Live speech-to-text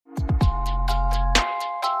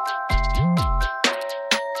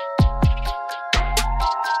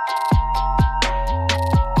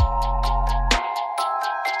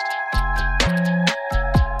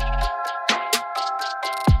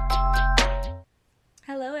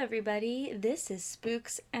everybody. This is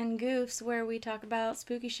Spooks and Goofs, where we talk about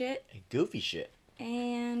spooky shit. And goofy shit.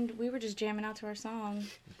 And we were just jamming out to our song.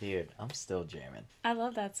 Dude, I'm still jamming. I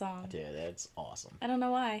love that song. Dude, that's awesome. I don't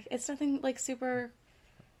know why. It's nothing like super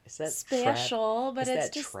It's that special, but it's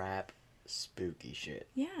that just trap spooky shit.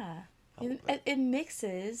 yeah. I love It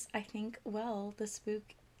mixes, I think, well, the spook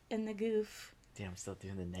and the goof. Dude, I'm still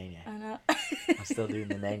doing the nay-nay. I know. I'm still doing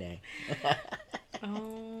the nay-nay.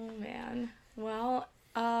 Oh man. Well,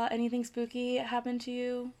 anything spooky happened to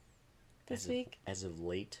you this week? As of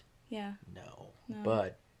late, Yeah. no. No.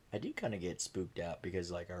 But I do kind of get spooked out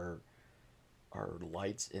because like our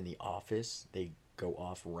lights in the office, they go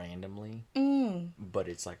off randomly, but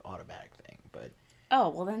it's like automatic thing. But Oh,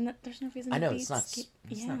 well then there's no reason to I know be it's not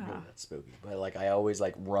yeah. not really that spooky, but like I always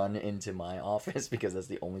like run into my office because that's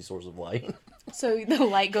the only source of light. So the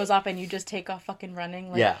light goes off and you just take off fucking running?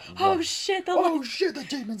 Like, Yeah. Oh run. shit, Oh shit, the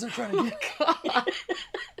demons are trying to get. God.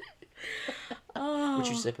 Oh. What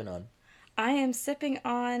you sipping on? I am sipping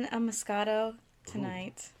on a Moscato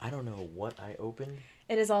tonight. Ooh, I don't know what I opened.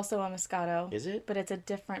 It is also a Moscato. Is it? But it's a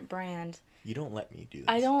different brand. You don't let me do this.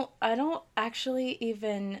 I don't actually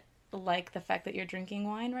even like the fact that you're drinking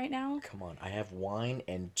wine right now. Come on, I have wine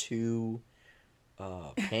and two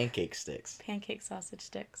pancake sticks. Pancake sausage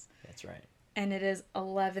sticks. That's right. And it is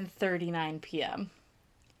 11:39 p.m.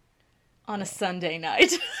 on a Sunday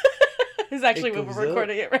night. Is actually when we're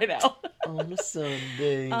recording it right now. On a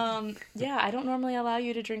Sunday. Yeah, I don't normally allow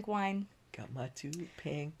you to drink wine. Got my two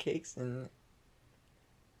pancakes and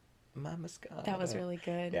my Moscato. That was really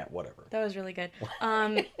good. Yeah, whatever. That was really good.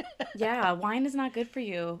 Yeah, wine is not good for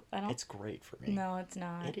you. It's great for me. No, it's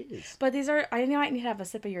not. It is. But these are. I know I need to have a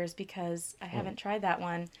sip of yours because I haven't tried that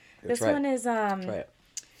one. This try one it. is Try it.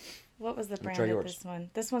 What was the brand try of yours. this one?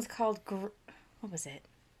 This one's called what was it?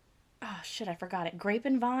 Oh shit, I forgot it. Grape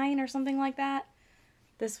and Vine or something like that.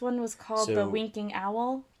 This one was called the So- Winking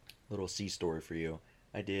Owl. Little sea story for you.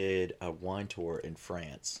 I did a wine tour in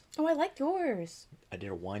France. Oh, I like yours. I did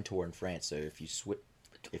a wine tour in France, so if you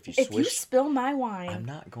If you spill my wine, I'm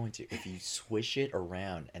not going to. If you swish it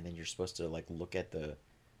around and then you're supposed to like look at the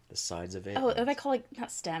sides of it. oh, are they called like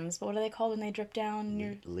not stems, but what are they called when they drip down?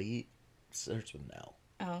 Your Starts with an L.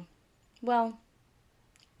 oh, well,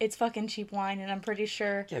 it's fucking cheap wine, and I'm pretty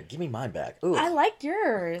sure. Yeah, give me mine back. Ooh. I like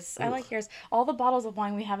yours. I Oof. like yours. All the bottles of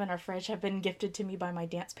wine we have in our fridge have been gifted to me by my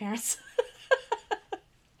dance parents.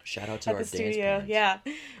 Shout out to At our the dance studio, parents.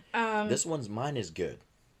 yeah. Mine is good.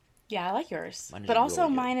 Yeah, I like yours. Mine is But also really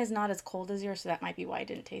good. mine is not as cold as yours, so that might be why it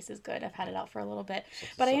didn't taste as good. I've had it out for a little bit. Such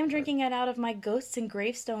a But I am sucker. drinking it out of my Ghosts and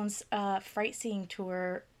Gravestones Fright Seeing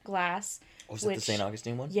Tour glass. Oh, is that the St.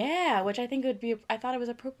 Augustine one? Yeah, which I think would be, I thought it was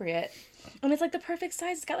appropriate. And it's like the perfect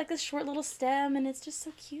size. It's got like this short little stem, and it's just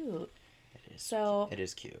so cute. It is. So It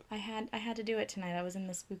is cute. I had to do it tonight. I was in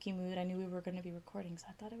the spooky mood. I knew we were going to be recording, so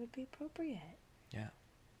I thought it would be appropriate. Yeah.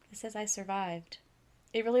 It says I survived.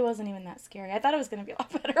 It really wasn't even that scary. I thought it was going to be a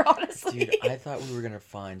lot better, honestly. Dude, I thought we were going to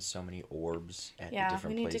find so many orbs at the Yeah,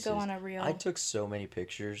 different we need places. to go on a real... I took so many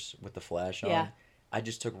pictures with the flash on. Yeah. I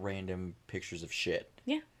just took random pictures of shit.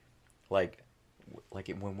 Yeah. Like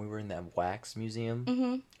when we were in that wax museum,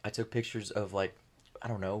 Mm-hmm. I took pictures of like, I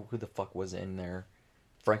don't know, who the fuck was in there?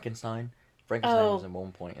 Frankenstein? Frankenstein Oh. was at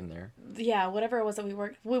one point in there. Yeah, whatever it was that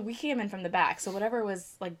we came in from the back, so whatever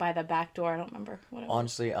was like by the back door, I don't remember what it was.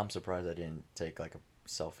 Honestly, I'm surprised I didn't take like a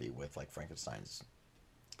selfie with like Frankenstein's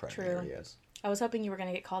primary True. areas. I was hoping you were going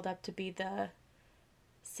to get called up to be the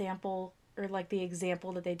sample or like the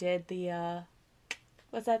example that they did the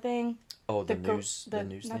what's that thing? Oh, the gar- noose the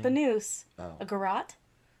noose not thing? the noose. Oh. A garrote?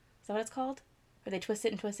 Is that what it's called? Where they twist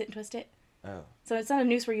it and twist it and twist it. Oh. So it's not a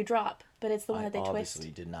noose where you drop, but it's the one I that they obviously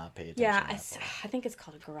twist. did not pay attention Yeah, to that part. I think it's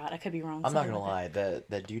called a garrote. I could be wrong. I'm not Something gonna like lie,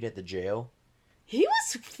 that dude at the jail, He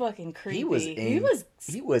was fucking creepy.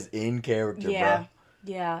 he was in character, yeah, bro.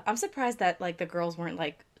 yeah. I'm surprised that like the girls weren't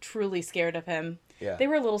like truly scared of him. Yeah. They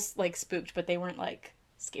were a little like spooked, but they weren't like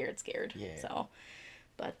scared. Yeah. So,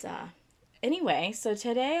 but anyway, so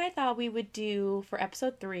today I thought we would do for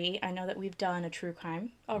episode 3. I know that we've done a true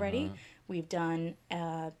crime already. Mm-hmm. We've done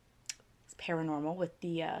paranormal with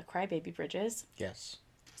the Crybaby Bridges. Yes.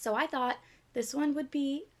 So I thought this one would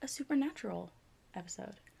be a supernatural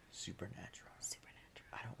episode. Supernatural. Supernatural.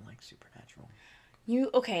 I don't like supernatural.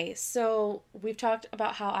 Okay, so we've talked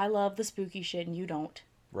about how I love the spooky shit and you don't.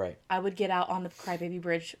 Right. I would get out on the Crybaby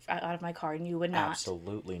Bridge out of my car and you would not.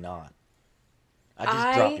 Absolutely not. I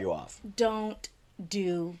just drop you off. Don't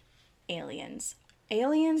do aliens.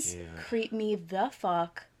 Aliens Dude. creep me the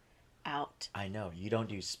fuck out. I know. You don't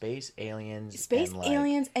do space, aliens, Space, and, like,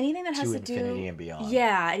 aliens, anything that has to do... infinity and beyond.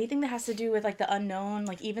 Yeah, anything that has to do with, like, the unknown,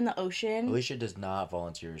 like, even the ocean. Alicia does not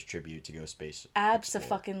volunteer as tribute to go space.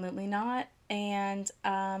 Abso-fucking-lutely not. And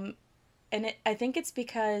I think it's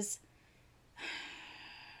because...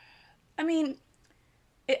 I mean...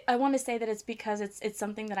 I want to say that it's because it's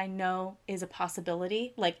something that I know is a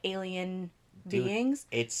possibility, like alien beings.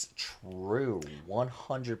 It's true,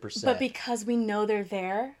 100%. But because we know they're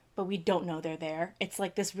there, but we don't know they're there, it's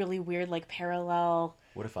like this really weird, like, parallel,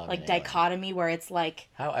 what if I'm like, an dichotomy alien? where it's like...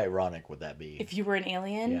 How ironic would that be? If you were an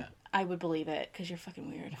alien, yeah. I would believe it, because you're fucking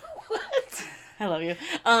weird. What? I love you.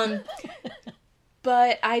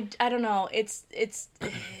 But I don't know, it's...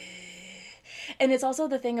 And it's also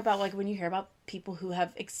the thing about, like, when you hear about people who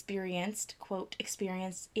have experienced, quote,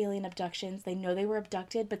 experienced alien abductions, they know they were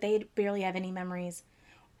abducted, but they barely have any memories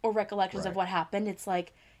or recollections of what happened. It's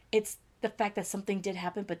like, it's the fact that something did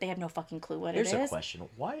happen, but they have no fucking clue what it is. Here's a question.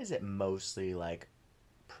 Why is it mostly, like,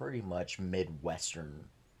 pretty much Midwestern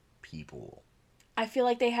people? I feel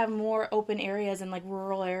like they have more open areas and, like,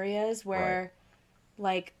 rural areas where,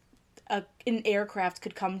 like, an aircraft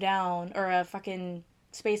could come down or a fucking...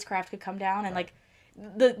 spacecraft could come down and like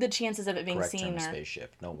the chances of it being seen are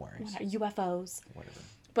spaceship, no worries. UFOs. Whatever.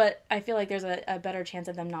 But I feel like there's a better chance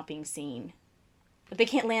of them not being seen. But they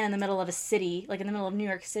can't land in the middle of a city, like in the middle of New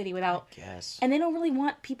York City without... I guess. And they don't really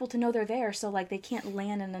want people to know they're there, so like they can't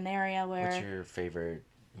land in an area where... What's your favorite,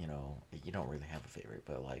 you don't really have a favorite,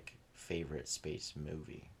 but like favorite space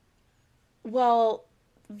movie? Well,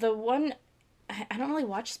 the one... I don't really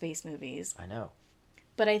watch space movies. I know.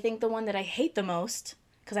 But I think the one that I hate the most...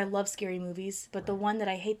 because I love scary movies, but the one that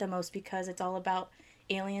I hate the most because it's all about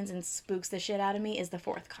aliens and spooks the shit out of me is The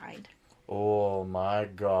Fourth Kind. Oh my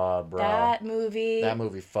god, bro. That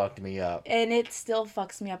movie fucked me up. And it still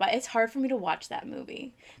fucks me up. It's hard for me to watch that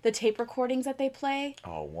movie. The tape recordings that they play.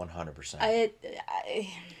 Oh, 100%.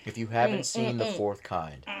 If you haven't seen The Fourth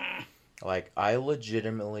Kind, like, I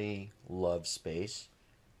legitimately love space,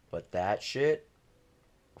 but that shit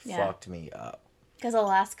fucked me up. Because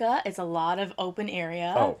Alaska is a lot of open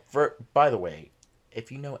area. Oh, by the way,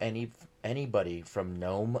 if you know anybody from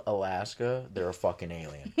Nome, Alaska, they're a fucking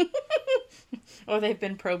alien. Or they've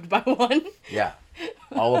been probed by one. Yeah.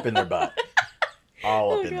 All up in their butt.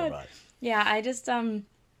 All up in their butt. Yeah, I just, I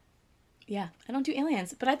don't do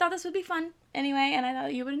aliens. But I thought this would be fun anyway, and I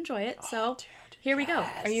thought you would enjoy it. So, here we go.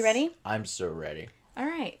 Are you ready? I'm so ready. All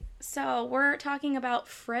right. So, we're talking about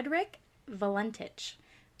Frederick Valentich.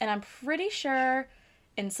 And I'm pretty sure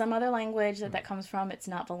in some other language that comes from, it's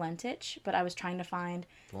not Valentich, but I was trying to find...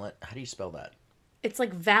 How do you spell that? It's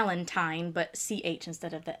like Valentine, but CH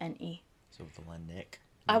instead of the NE. So Valentich?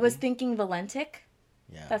 I was thinking Valentich.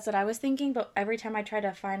 Yeah. That's what I was thinking, but every time I tried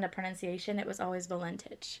to find a pronunciation, it was always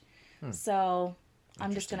Valentich. So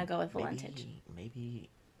I'm just going to go with Valentich. Maybe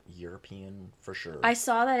European for sure. I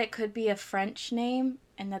saw that it could be a French name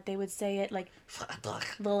and that they would say it like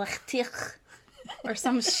Valentich. Or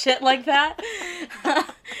some shit like that.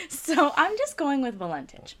 So I'm just going with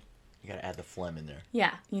Valentich. You gotta add the phlegm in there.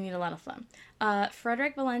 Yeah, you need a lot of phlegm.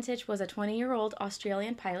 Frederick Valentich was a 20-year-old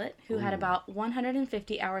Australian pilot who had about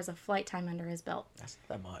 150 hours of flight time under his belt. That's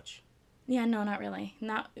not that much. Yeah, no, not really.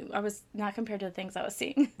 I was not compared to the things I was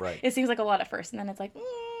seeing. Right. It seems like a lot at first, and then it's like,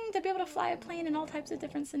 to be able to fly a plane in all types of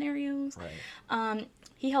different scenarios. Right.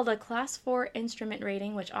 He held a Class 4 instrument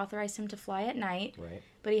rating, which authorized him to fly at night. Right.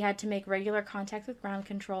 But he had to make regular contact with ground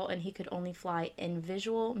control, and he could only fly in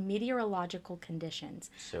visual meteorological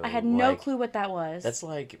conditions. So, I had no clue what that was. That's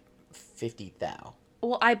like 50 thou.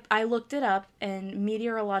 Well, I looked it up, and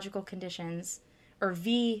meteorological conditions, or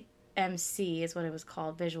VMC is what it was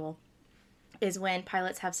called, visual, is when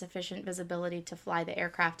pilots have sufficient visibility to fly the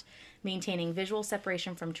aircraft, maintaining visual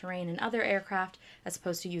separation from terrain and other aircraft, as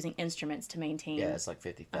opposed to using instruments to maintain... Yeah, it's like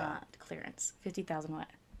 50,000. Clearance. 50,000 what?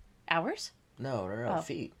 Hours? No,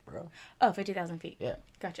 feet, bro. Oh, 50,000 feet. Yeah.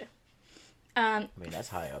 Gotcha. I mean, that's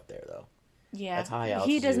high up there, though. Yeah. That's high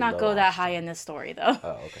altitude. He does not go that high in this story, though.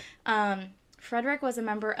 Oh, okay. Frederick was a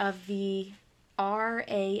member of the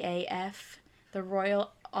RAAF, the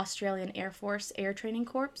Royal Australian Air Force Air Training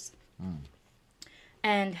Corps.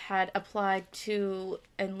 And had applied to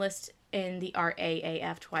enlist in the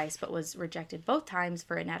RAAF twice, but was rejected both times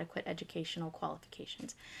for inadequate educational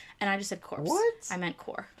qualifications. And I just said corpse. What? I meant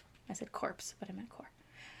corps. I said corpse, but I meant corps.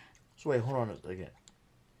 So wait, hold on again.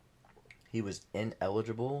 He was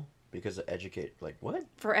ineligible because of what?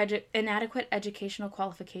 For inadequate educational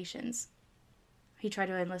qualifications. He tried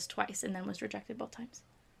to enlist twice and then was rejected both times.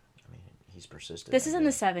 I mean, he's persistent. This is in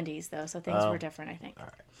the 70s, though, so things were different, I think. All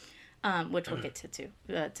right. which we'll get to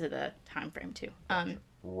the time frame too.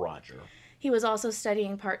 Roger. He was also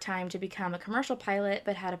studying part-time to become a commercial pilot,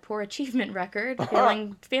 but had a poor achievement record,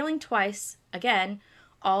 failing twice, again,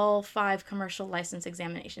 all 5 commercial license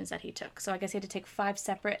examinations that he took. So I guess he had to take 5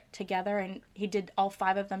 separate together, and he did all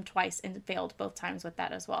 5 of them twice and failed both times with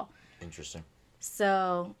that as well. Interesting.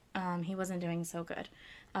 So he wasn't doing so good.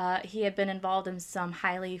 He had been involved in some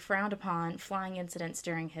highly frowned upon flying incidents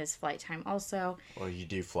during his flight time also. Well, you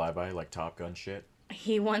do flyby, like Top Gun shit?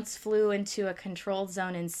 He once flew into a controlled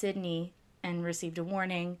zone in Sydney and received a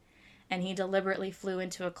warning, and he deliberately flew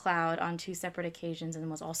into a cloud on 2 separate occasions and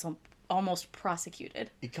was also almost prosecuted.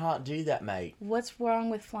 You can't do that, mate. What's wrong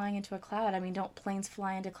with flying into a cloud? I mean, don't planes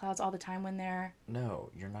fly into clouds all the time when they're... No,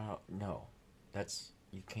 you're not. No.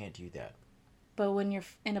 You can't do that. But when you're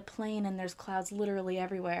in a plane and there's clouds literally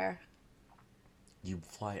everywhere... You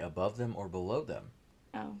fly above them or below them.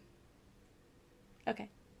 Oh. Okay.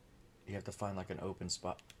 You have to find, like, an open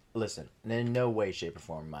spot. Listen, in no way, shape, or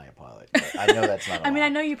form am I a pilot. But I know that's not I mean, I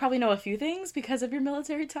know you probably know a few things because of your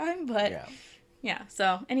military time, but... Yeah.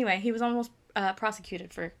 So, anyway, he was almost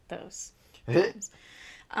prosecuted for those times.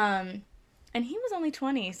 And he was only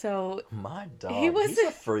 20, so... My dog, he's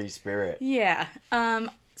a free spirit. Yeah.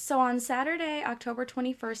 So, on Saturday, October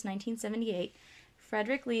 21st, 1978,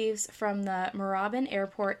 Frederick leaves from the Moorabbin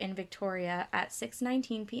Airport in Victoria at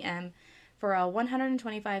 6:19 p.m., for a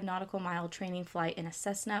 125 nautical mile training flight in a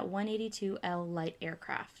Cessna 182L light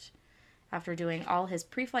aircraft, after doing all his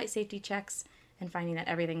pre-flight safety checks and finding that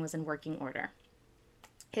everything was in working order.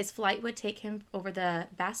 His flight would take him over the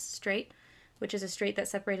Bass Strait, which is a strait that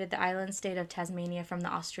separated the island state of Tasmania from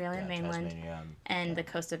the Australian mainland and the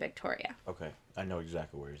coast of Victoria. Okay, I know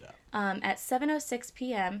exactly where he's at. At 7:06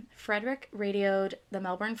 p.m., Frederick radioed the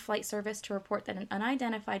Melbourne Flight Service to report that an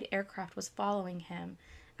unidentified aircraft was following him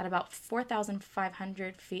at about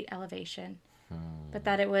 4,500 feet elevation, but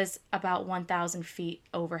that it was about 1,000 feet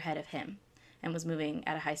overhead of him and was moving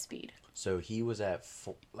at a high speed. So he was at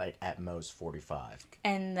at most 45.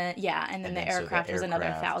 And then the aircraft was another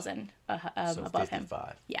 1,000 above 55.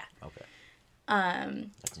 him. Yeah. Okay.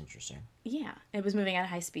 That's interesting. Yeah, it was moving at a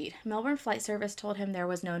high speed. Melbourne Flight Service told him there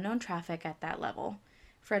was no known traffic at that level.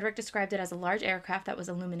 Frederick described it as a large aircraft that was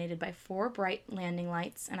illuminated by 4 bright landing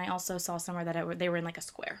lights, and I also saw somewhere that they were in like a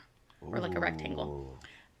square or like a rectangle.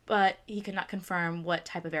 But he could not confirm what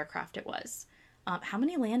type of aircraft it was. How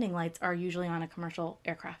many landing lights are usually on a commercial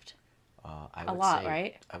aircraft? A lot,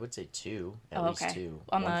 right? I would say 2, at least 2.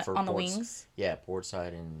 On the wings? Yeah, port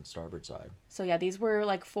side and starboard side. So yeah, these were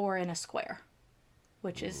like 4 in a square,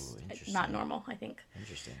 which is not normal, I think.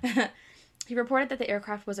 Interesting. He reported that the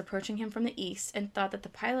aircraft was approaching him from the east and thought that the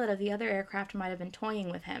pilot of the other aircraft might have been toying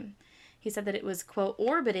with him. He said that it was, quote,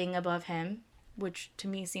 orbiting above him, which to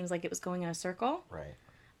me seems like it was going in a circle. Right.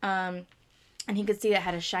 And he could see it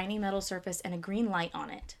had a shiny metal surface and a green light on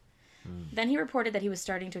it. Then he reported that he was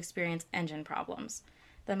starting to experience engine problems.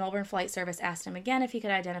 The Melbourne Flight Service asked him again if he could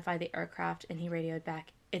identify the aircraft, and he radioed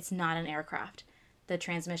back, "It's not an aircraft." The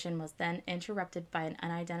transmission was then interrupted by an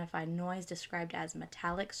unidentified noise described as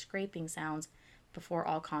metallic scraping sounds before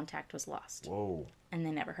all contact was lost. Whoa. And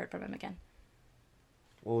they never heard from him again.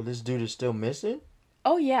 Well, this dude is still missing?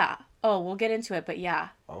 Oh, yeah. Oh, we'll get into it, but yeah.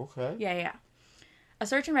 Okay. Yeah. A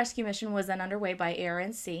search and rescue mission was then underway by air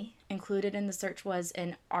and sea. Included in the search was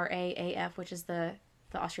an RAAF, which is the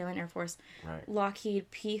Australian Air Force, right. Lockheed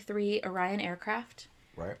P-3 Orion aircraft,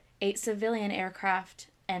 right. 8 civilian aircraft,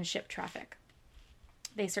 and ship traffic.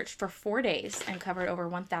 They searched for 4 days and covered over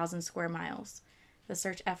 1,000 square miles. The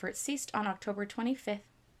search effort ceased on October 25th,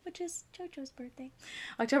 which is JoJo's birthday,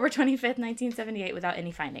 October 25th, 1978, without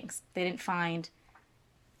any findings. They didn't find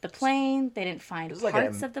the plane. They didn't find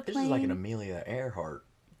parts of the plane. This is like an Amelia Earhart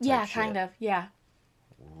Yeah, shit. kind of, yeah.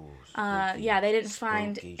 Ooh, they didn't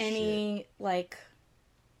find any, shit. like,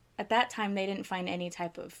 at that time, they didn't find any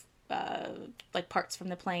type of, like, parts from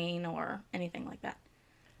the plane or anything like that.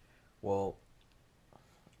 Well,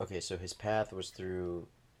 okay, so his path was through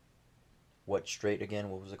what strait again?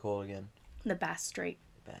 What was it called again? The Bass Strait.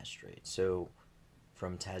 Bass Strait. So,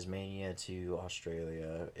 from Tasmania to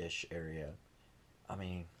Australia-ish area. I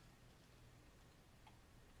mean,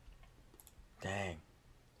 dang.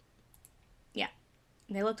 Yeah.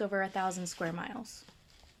 They looked over 1,000 square miles.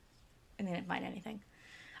 And they didn't find anything.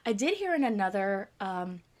 I did hear in another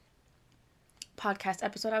podcast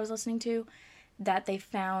episode I was listening to that they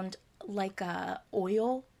found like a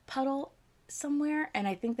oil puddle somewhere, and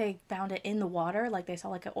I think they found it in the water, like they saw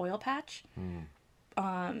like an oil patch.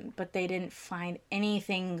 But they didn't find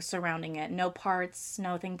anything surrounding it. No parts,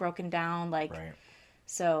 nothing broken down, like. Right.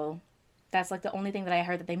 So, That's like the only thing that I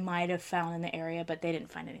heard that they might have found in the area, but they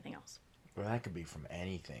didn't find anything else. Well, that could be from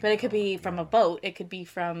anything. But it could be from a boat. It could be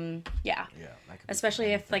from Yeah, that could be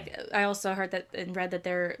especially if like I also heard that and read that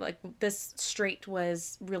they're like this strait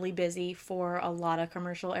was really busy for a lot of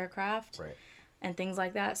commercial aircraft. Right. And things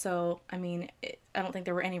like that. So, I mean, I don't think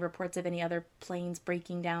there were any reports of any other planes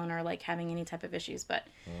breaking down or, like, having any type of issues, but...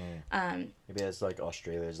 maybe it's, like,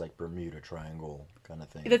 Australia's, like, Bermuda Triangle kind of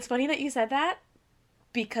thing. It's funny that you said that,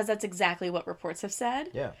 because that's exactly what reports have said.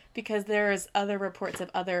 Yeah. Because there's other reports of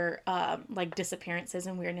other, like, disappearances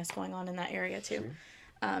and weirdness going on in that area, too.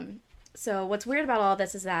 So, what's weird about all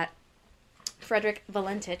this is that Frederick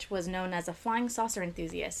Valentich was known as a flying saucer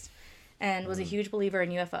enthusiast, and was a huge believer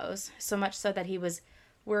in UFOs, so much so that he was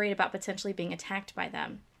worried about potentially being attacked by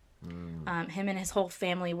them. Him and his whole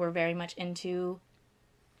family were very much into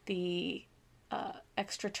the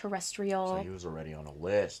extraterrestrial... So he was already on a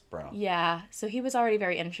list, bro. Yeah, so he was already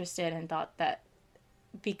very interested and thought that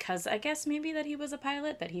because I guess maybe that he was a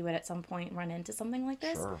pilot, that he would at some point run into something like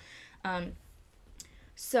this. Sure.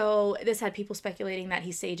 So this had people speculating that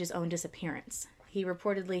he staged his own disappearance. He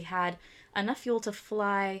reportedly had enough fuel to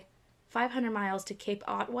fly 500 miles to Cape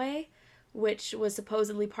Otway, which was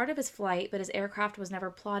supposedly part of his flight, but his aircraft was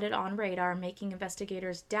never plotted on radar, making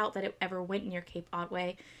investigators doubt that it ever went near Cape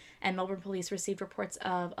Otway. And Melbourne police received reports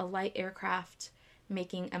of a light aircraft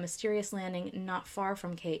making a mysterious landing not far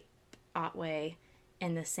from Cape Otway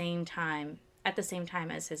at the same time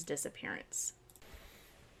as his disappearance.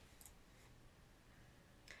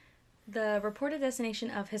 The reported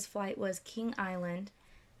destination of his flight was King Island,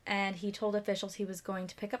 and he told officials he was going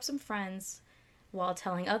to pick up some friends while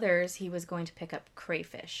telling others he was going to pick up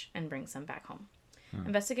crayfish and bring some back home.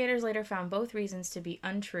 Investigators later found both reasons to be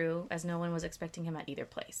untrue, as no one was expecting him at either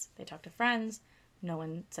place. They talked to friends. No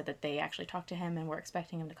one said that they actually talked to him and were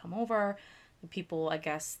expecting him to come over. The people, I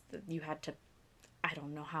guess, you had to, I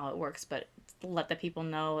don't know how it works, but let the people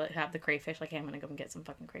know, have the crayfish, like, hey, I'm going to go and get some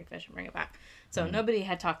fucking crayfish and bring it back. So nobody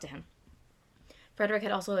had talked to him. Frederick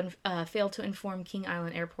had also failed to inform King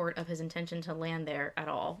Island Airport of his intention to land there at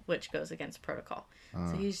all, which goes against protocol.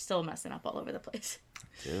 So he's still messing up all over the place.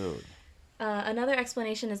 Dude. Another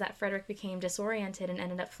explanation is that Frederick became disoriented and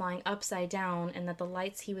ended up flying upside down, and that the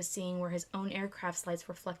lights he was seeing were his own aircraft's lights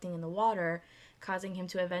reflecting in the water, causing him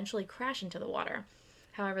to eventually crash into the water.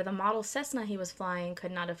 However, the model Cessna he was flying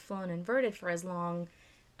could not have flown inverted for long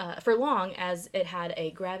as it had a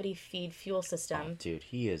gravity feed fuel system. Oh, dude,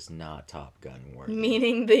 he is not Top Gun worthy.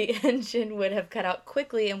 Meaning the engine would have cut out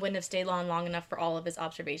quickly and wouldn't have stayed on long enough for all of his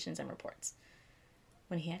observations and reports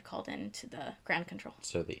when he had called in to the ground control.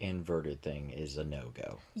 So the inverted thing is a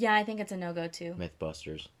no-go. Yeah, I think it's a no-go too.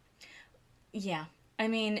 Mythbusters. Yeah. I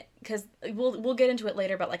mean, because we'll get into it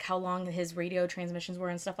later about like how long his radio transmissions were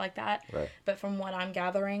and stuff like that. Right. But from what I'm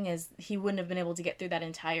gathering is he wouldn't have been able to get through that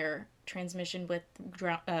entire transmission with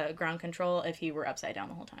ground control if he were upside down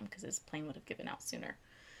the whole time, because his plane would have given out sooner.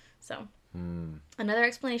 So another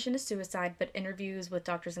explanation is suicide, but interviews with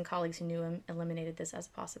doctors and colleagues who knew him eliminated this as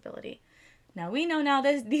a possibility. Now we know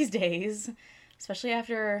these days, especially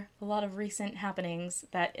after a lot of recent happenings,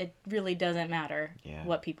 that it really doesn't matter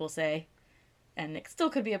what people say. And it still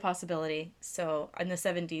could be a possibility. So in the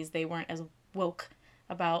 70s, they weren't as woke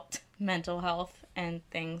about mental health and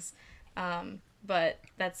things. But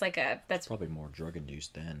that's probably more drug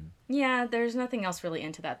induced then. Yeah, there's nothing else really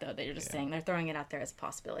into that though. They're just saying they're throwing it out there as a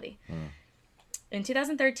possibility. In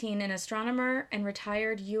 2013, an astronomer and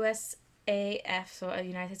retired USAF, so a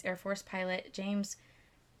United States Air Force pilot, James,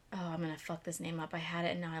 I'm gonna fuck this name up. I had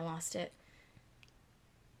it and now I lost it.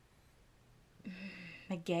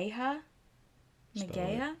 Magaha?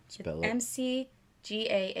 Magaha? Spell it. M-C-G-A-H-A.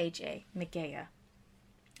 Magaha.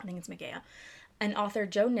 I think it's Magaha. And author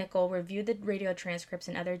Joe Nickel reviewed the radio transcripts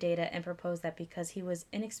and other data and proposed that because he was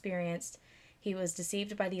inexperienced, he was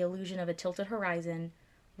deceived by the illusion of a tilted horizon,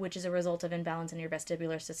 which is a result of imbalance in your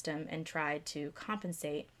vestibular system, and tried to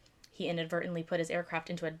compensate. He inadvertently put his aircraft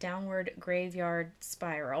into a downward graveyard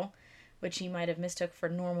spiral, which he might have mistook for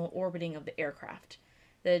normal orbiting of the aircraft.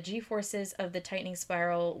 The G-forces of the tightening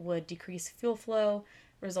spiral would decrease fuel flow,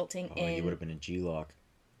 resulting in... Oh, you would have been in G-lock.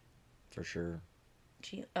 For sure.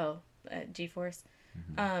 G-force.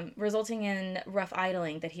 Resulting in rough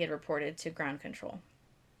idling that he had reported to ground control.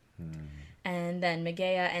 And then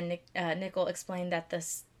Magaha and Nickel explained that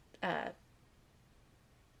that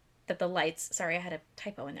the lights... Sorry, I had a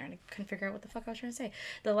typo in there and I couldn't figure out what the fuck I was trying to say.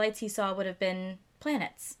 The lights he saw would have been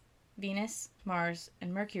planets. Venus, Mars,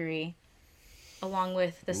 and Mercury, along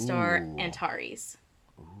with the star Antares.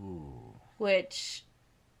 Which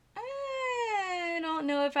I don't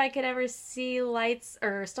know if I could ever see lights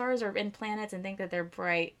or stars or in planets and think that they're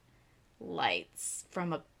bright lights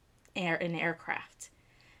from an aircraft.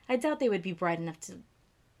 I doubt they would be bright enough to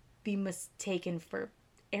be mistaken for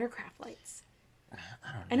aircraft lights. I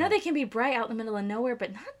don't know. I know they can be bright out in the middle of nowhere,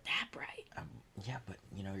 but not that bright. Yeah, but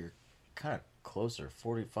you're kind of closer,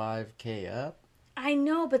 45K up. I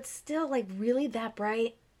know, but still, like, really that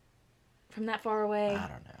bright from that far away? I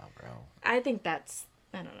don't know, bro. I think that's,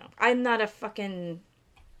 I don't know. I'm not a fucking,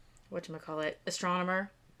 whatchamacallit,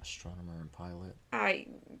 astronomer. Astronomer and pilot. I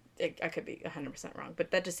could be 100% wrong,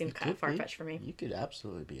 but that just seems kind of far-fetched for me. You could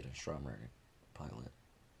absolutely be an astronomer and pilot.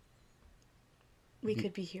 We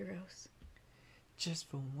could be heroes. Just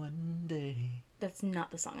for one day. That's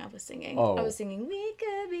not the song I was singing. Oh. I was singing, we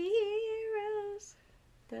could be heroes.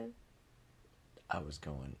 I was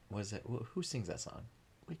going, was it, who sings that song?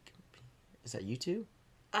 We could be, is that you two?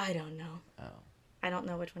 I don't know. Oh. I don't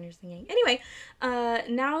know which one you're singing. Anyway,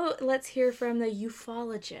 now let's hear from the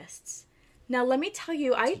ufologists. Now, let me tell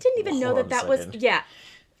you, I didn't even know that was... Yeah.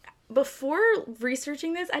 Before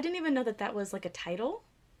researching this, I didn't even know that was like a title.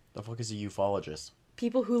 The fuck is a ufologist?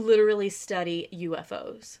 People who literally study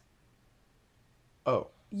UFOs. Oh.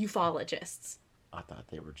 Ufologists. I thought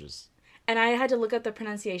they were just... And I had to look up the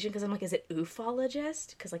pronunciation because I'm like, is it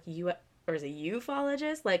ufologist? Because like, or is it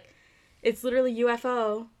ufologist? Like, it's literally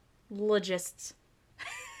UFO-logists.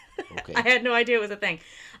 Okay. I had no idea it was a thing.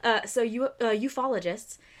 So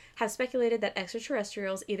ufologists have speculated that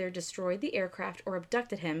extraterrestrials either destroyed the aircraft or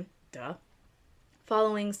abducted him,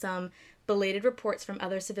 following some belated reports from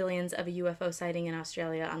other civilians of a UFO sighting in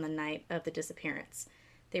Australia on the night of the disappearance.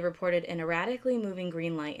 They reported an erratically moving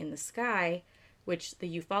green light in the sky, which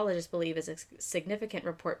the ufologists believe is a significant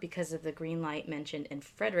report because of the green light mentioned in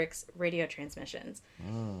Frederick's radio transmissions.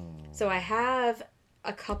 So I have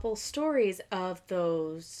a couple stories of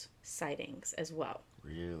those sightings as well.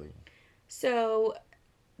 Really? So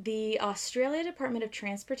the Australia Department of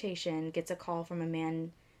Transportation gets a call from a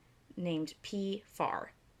man named P.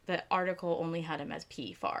 Farr. The article only had him as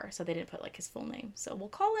P. Farr, so they didn't put like his full name. So we'll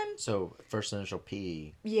call him... So first initial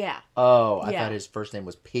P. Yeah. Oh, I thought his first name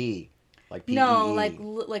was P. Like P-E-E. No,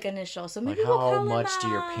 like initial. So maybe we'll call him... How much do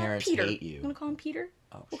your parents Peter. hate you? You want to call him Peter?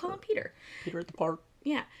 Oh, we'll call him Peter. Peter at the park.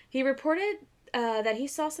 Yeah. He reported that he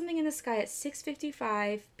saw something in the sky at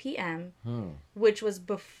 6:55 p.m., which was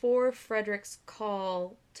before Frederick's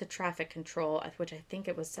call to traffic control, which I think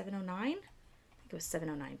it was 7:09. I think it was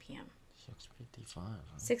 7:09 p.m. 6:55.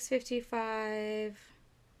 6:55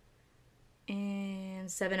 and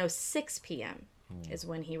 7:06 p.m. is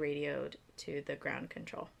when he radioed to the ground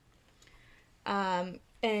control. And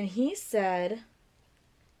he said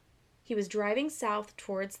he was driving south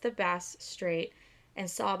towards the Bass Strait and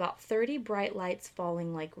saw about 30 bright lights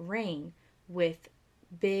falling like rain with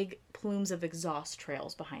big plumes of exhaust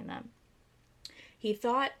trails behind them. He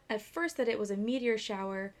thought at first that it was a meteor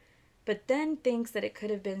shower, but then thinks that it could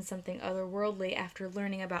have been something otherworldly after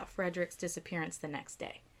learning about Frederick's disappearance the next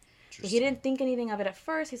day. So he didn't think anything of it at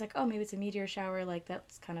first. He's like, oh, maybe it's a meteor shower. Like,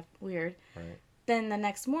 that's kind of weird. Right. Then the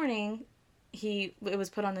next morning, it was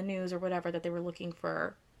put on the news or whatever that they were looking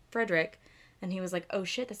for Frederick. And he was like, oh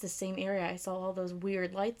shit, that's the same area I saw all those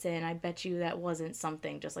weird lights in. I bet you that wasn't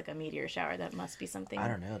something just like a meteor shower. That must be something. I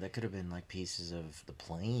don't know. That could have been like pieces of the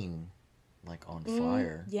plane, like on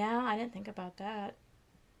fire. Yeah, I didn't think about that.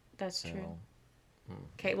 That's true.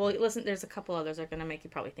 Okay, well, listen, there's a couple others that are going to make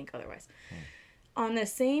you probably think otherwise. On the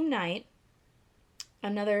same night,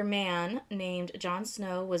 another man named John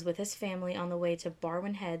Snow was with his family on the way to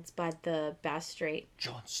Barwon Heads by the Bass Strait.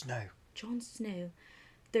 John Snow.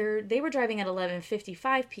 They were driving at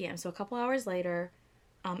 11:55 p.m., so a couple hours later,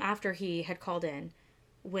 after he had called in,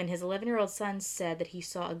 when his 11-year-old son said that he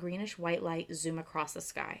saw a greenish-white light zoom across the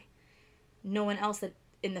sky. No one else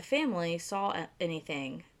in the family saw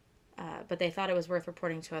anything, but they thought it was worth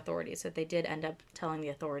reporting to authorities, so they did end up telling the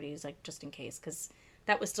authorities, like, just in case, because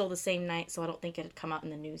that was still the same night, so I don't think it had come out in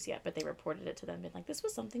the news yet, but they reported it to them, being like, this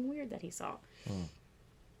was something weird that he saw.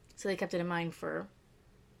 So they kept it in mind for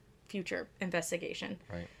future investigation.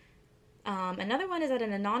 Right. Another one is that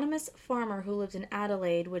an anonymous farmer who lived in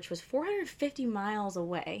Adelaide, which was 450 miles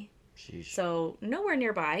away. Sheesh. So nowhere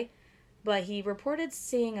nearby, but he reported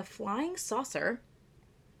seeing a flying saucer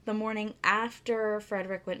the morning after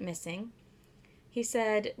Frederick went missing. He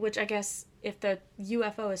said, which I guess if the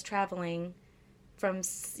UFO is traveling from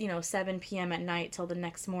 7 p.m. at night till the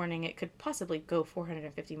next morning, it could possibly go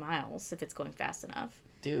 450 miles if it's going fast enough.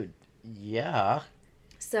 Dude, yeah.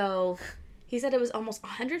 So he said it was almost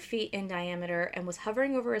 100 feet in diameter and was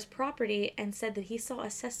hovering over his property, and said that he saw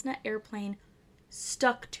a Cessna airplane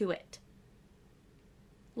stuck to it.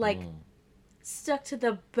 Like, stuck to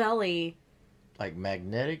the belly Like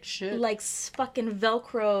magnetic shit? Like fucking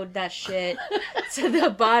Velcroed that shit to the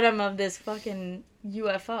bottom of this fucking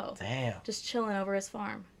UFO. Damn. Just chilling over his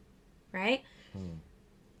farm. Right?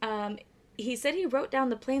 He said he wrote down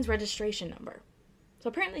the plane's registration number. So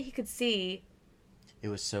apparently he could see... It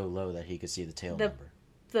was so low that he could see the tail number.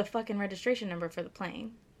 The fucking registration number for the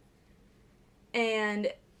plane.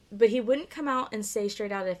 But he wouldn't come out and say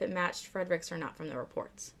straight out if it matched Frederick's or not from the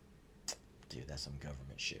reports. Dude, that's some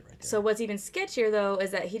government shit right there. So what's even sketchier, though,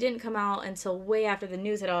 is that he didn't come out until way after the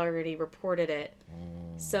news had already reported it.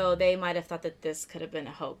 So they might have thought that this could have been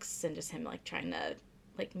a hoax and just him, like, trying to,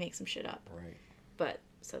 like, make some shit up. Right. But,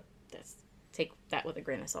 so take that with a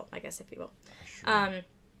grain of salt, I guess, if you will. Sure.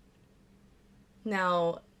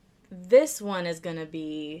 Now, this one is going to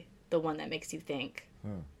be the one that makes you think,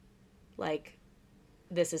 like,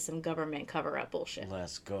 this is some government cover-up bullshit.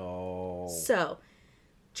 Let's go. So...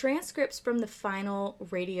 transcripts from the final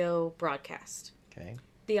radio broadcast. Okay.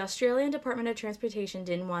 The Australian Department of Transportation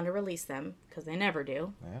didn't want to release them, because they never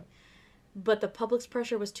do. Yeah. But the public's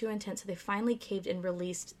pressure was too intense, so they finally caved and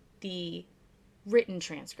released the written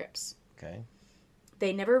transcripts. Okay.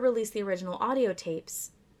 They never released the original audio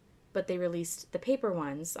tapes, but they released the paper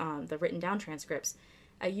ones, the written down transcripts.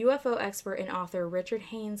 A UFO expert and author, Richard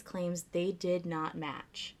Haynes, claims they did not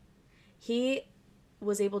match. He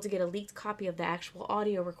was able to get a leaked copy of the actual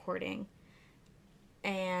audio recording.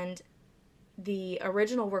 And the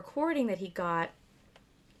original recording that he got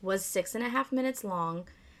was 6.5 minutes long,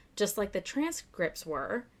 just like the transcripts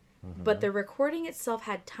were. But the recording itself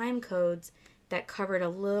had time codes that covered a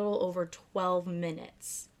little over 12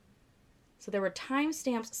 minutes. So there were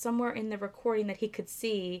timestamps somewhere in the recording that he could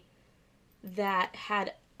see that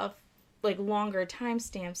had longer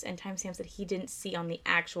timestamps and timestamps that he didn't see on the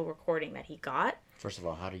actual recording that he got. First of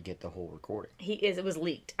all, how did he get the whole recording? It was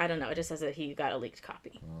leaked. I don't know. It just says that he got a leaked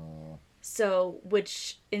copy. So,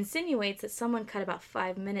 which insinuates that someone cut about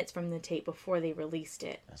 5 minutes from the tape before they released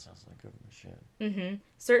it. That sounds like government shit. Mm-hmm.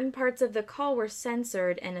 Certain parts of the call were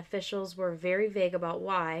censored, and officials were very vague about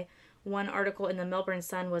why. One article in the Melbourne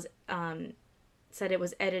Sun was said it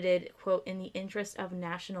was edited, quote, in the interest of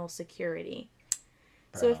national security.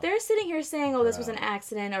 So if they're sitting here saying, oh, this was an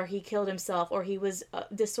accident, or he killed himself, or he was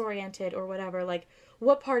disoriented, or whatever, like,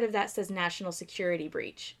 what part of that says national security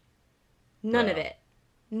breach? None of it.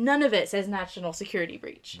 None of it says national security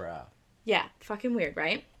breach. Yeah, fucking weird,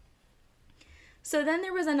 right? So then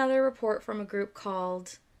there was another report from a group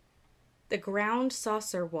called the Ground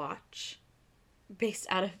Saucer Watch, based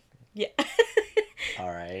out of... Yeah. All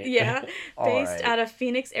right. Yeah. Based out of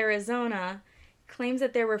Phoenix, Arizona, claims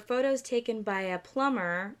that there were photos taken by a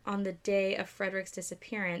plumber on the day of Frederick's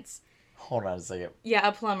disappearance. Hold on a second. Yeah,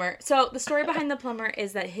 a plumber. So the story behind the plumber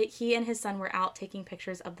is that he and his son were out taking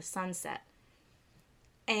pictures of the sunset.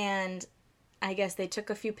 And I guess they took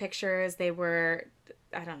a few pictures. They were,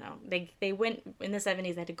 I don't know. They went, in the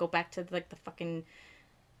 70s, they had to go back to like the fucking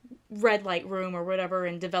red light room or whatever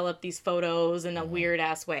and develop these photos in a weird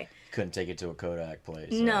ass way. Couldn't take it to a Kodak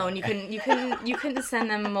place. No, and you couldn't send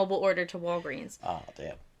them a mobile order to Walgreens. Oh,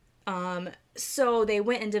 damn. So they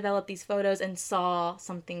went and developed these photos and saw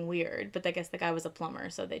something weird, but I guess the guy was a plumber,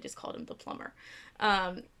 so they just called him the plumber.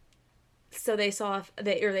 So they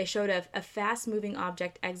showed a fast moving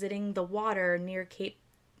object exiting the water near Cape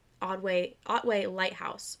Otway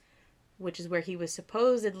Lighthouse, which is where he was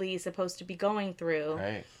supposed to be going through.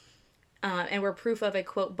 Right. And were proof of a,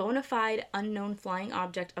 quote, bona fide unknown flying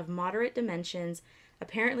object of moderate dimensions,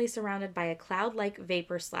 apparently surrounded by a cloud-like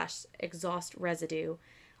vapor/exhaust residue,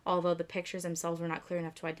 although the pictures themselves were not clear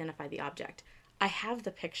enough to identify the object. I have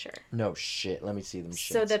the picture. No shit. Let me see them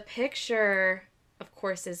shits. So the picture, of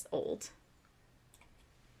course, is old.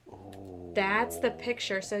 Ooh. That's the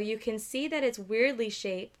picture. So you can see that it's weirdly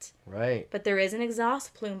shaped. Right. But there is an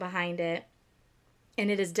exhaust plume behind it.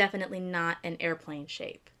 And it is definitely not an airplane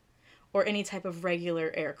shape. Or any type of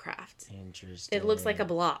regular aircraft. Interesting. It looks like a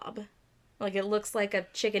blob. Like, it looks like a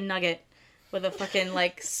chicken nugget with a fucking,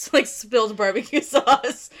 like spilled barbecue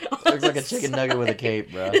sauce. It looks like a chicken nugget with a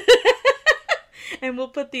cape, bro. And we'll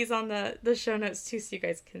put these on the show notes, too, so you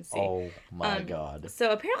guys can see. Oh, my God.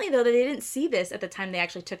 So, apparently, though, they didn't see this at the time they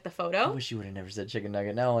actually took the photo. I wish you would have never said chicken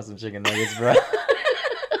nugget. Now I want some chicken nuggets, bro.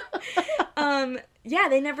 Yeah,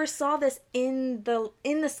 they never saw this in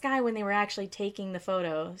the sky when they were actually taking the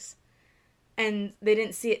photos. And they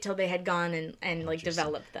didn't see it till they had gone and like,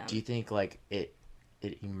 developed them. Do you think, like, it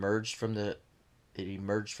emerged from the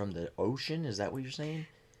ocean? Is that what you're saying?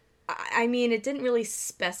 I mean, it didn't really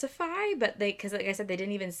specify, but because like I said, they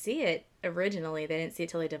didn't even see it originally. They didn't see it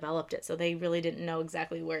till they developed it, so they really didn't know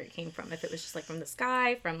exactly where it came from. If it was just like from the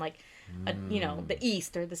sky, from like the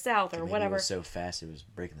east or the south or Maybe whatever. it was so fast it was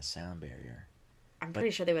breaking the sound barrier. I'm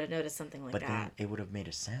pretty sure they would have noticed something like but that. But then it would have made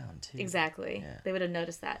a sound, too. Exactly. Yeah. They would have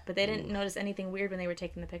noticed that. But they didn't notice anything weird when they were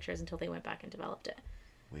taking the pictures until they went back and developed it.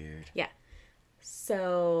 Weird. Yeah.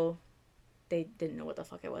 So they didn't know what the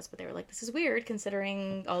fuck it was, but they were like, this is weird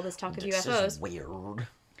considering all this talk of UFOs. This is weird.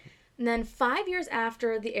 And then 5 years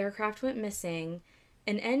after the aircraft went missing,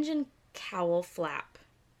 an engine cowl flap.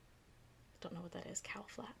 Don't know what that is, cowl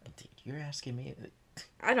flap. Dude, you're asking me...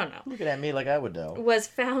 I don't know. Looking at me like I would know. Was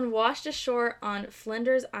found washed ashore on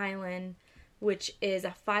Flinders Island, which is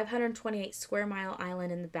a 528 square mile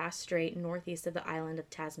island in the Bass Strait, northeast of the island of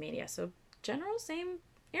Tasmania. So, general same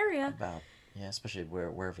area. About, yeah, especially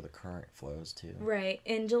wherever the current flows to. Right.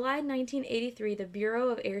 In July 1983, the Bureau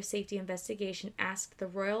of Air Safety Investigation asked the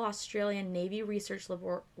Royal Australian Navy Research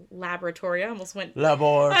Laboratory. I almost went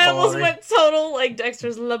total like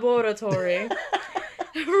Dexter's Laboratory.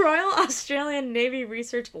 Royal Australian Navy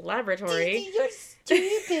Research Laboratory. You're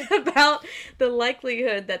stupid. About the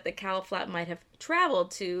likelihood that the cowl flap might have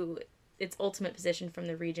traveled to its ultimate position from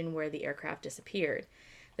the region where the aircraft disappeared.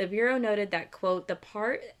 The Bureau noted that, quote, the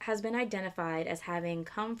part has been identified as having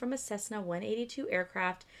come from a Cessna 182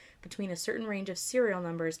 aircraft between a certain range of serial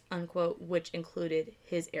numbers, unquote, which included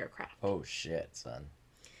his aircraft. Oh, shit, son.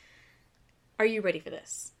 Are you ready for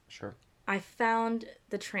this? Sure. I found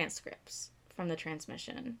the transcripts from the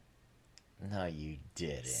transmission. No, you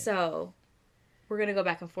didn't. So, we're going to go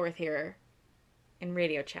back and forth here in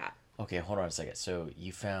radio chat. Okay, hold on a second. So,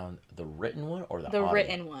 you found the written one or the audio? audio?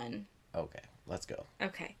 Written one. Okay, let's go.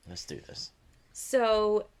 Okay. Let's do this.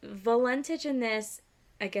 So, Valentich in this,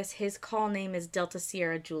 I guess his call name is Delta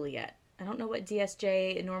Sierra Juliet. I don't know what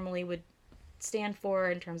DSJ normally would stand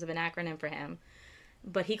for in terms of an acronym for him,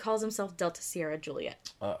 but he calls himself Delta Sierra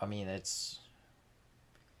Juliet. I mean, it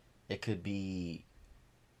could be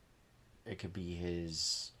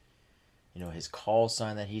his, his call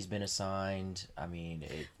sign that he's been assigned. I mean,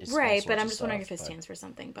 it's right, but I'm just wondering if it stands for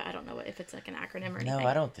something, but I don't know if it's like an acronym or anything. No,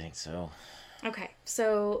 I don't think so. Okay,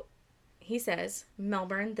 so he says,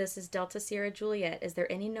 Melbourne, this is Delta Sierra Juliet. Is there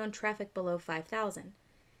any known traffic below 5,000?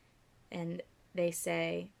 And they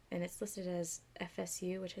say, and it's listed as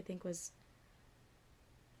FSU, which I think was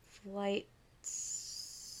Flight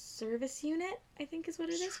Service Unit, I think is what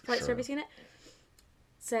it is. Flight Service Unit.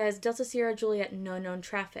 Says, Delta Sierra Juliet, no known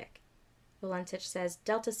traffic. Valentich says,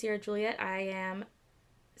 Delta Sierra Juliet,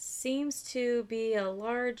 seems to be a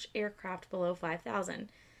large aircraft below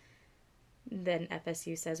 5,000. Then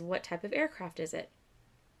FSU says, what type of aircraft is it?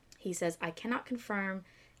 He says, I cannot confirm.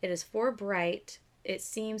 It is for bright. It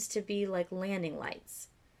seems to be like landing lights.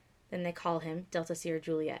 Then they call him Delta Sierra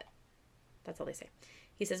Juliet. That's all they say.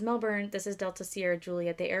 He says, Melbourne, this is Delta Sierra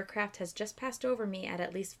Juliet. The aircraft has just passed over me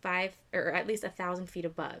at least 1,000 feet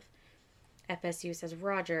above. FSU says,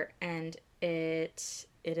 Roger, and it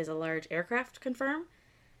is a large aircraft, confirm?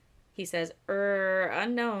 He says,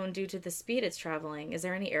 unknown due to the speed it's traveling. Is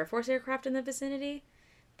there any Air Force aircraft in the vicinity?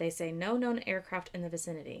 They say, no known aircraft in the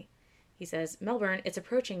vicinity. He says, Melbourne, it's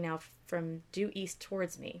approaching now from due east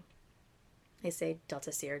towards me. They say,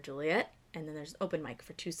 Delta Sierra Juliet, and then there's an open mic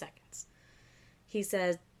for 2 seconds. He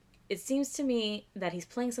says, it seems to me that he's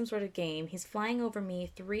playing some sort of game. He's flying over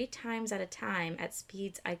me 3 times at a time at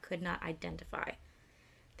speeds I could not identify.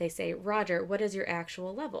 They say, Roger, what is your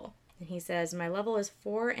actual level? And he says, my level is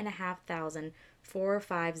 4,500,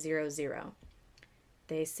 4500.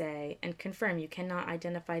 They say, and confirm you cannot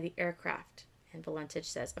identify the aircraft. And Valentich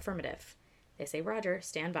says, affirmative. They say, Roger,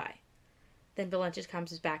 stand by. Then Valentich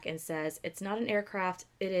comes back and says, it's not an aircraft,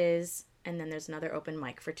 it is, and then there's another open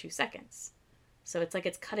mic for 2 seconds. So it's like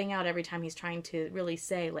it's cutting out every time he's trying to really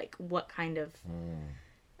say, like, what kind of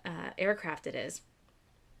aircraft it is.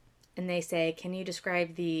 And they say, can you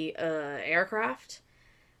describe the aircraft?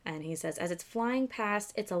 And he says, as it's flying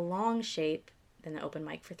past, it's a long shape. Then the open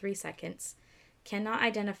mic for 3 seconds. Cannot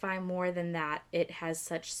identify more than that. It has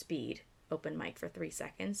such speed. Open mic for 3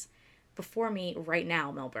 seconds. Before me right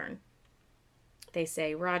now, Melbourne. They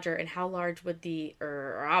say, Roger, and how large would the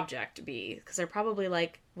object be? Because they're probably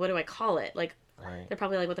like, what do I call it? Like, right. They're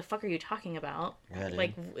probably like, what the fuck are you talking about? Yeah,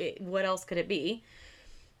 like, what else could it be?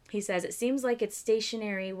 He says, it seems like it's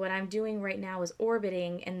stationary. What I'm doing right now is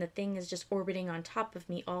orbiting, and the thing is just orbiting on top of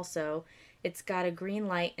me also. It's got a green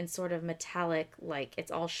light and sort of metallic, like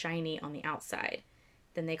it's all shiny on the outside.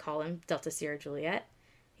 Then they call him Delta Sierra Juliet.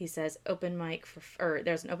 He says,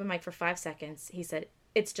 there's an open mic for 5 seconds. He said,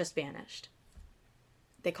 it's just vanished.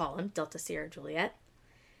 They call him Delta Sierra Juliet.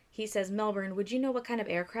 He says, Melbourne, would you know what kind of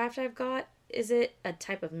aircraft I've got? Is it a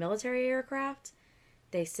type of military aircraft?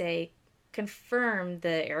 They say, confirm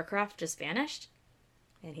the aircraft just vanished.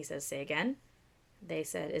 And he says, say again. They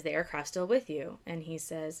said, is the aircraft still with you? And he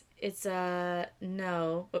says, it's,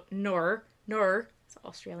 no. Nor. It's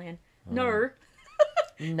Australian. Nor.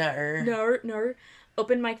 Nor.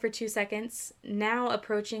 Open mic for 2 seconds. Now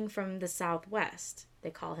approaching from the southwest.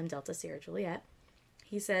 They call him Delta Sierra Juliet.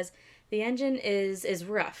 He says, the engine is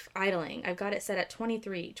rough, idling. I've got it set at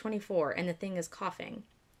 23, 24, and the thing is coughing.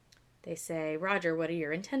 They say, Roger, what are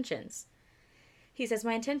your intentions? He says,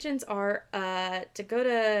 my intentions are to go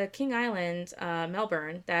to King Island,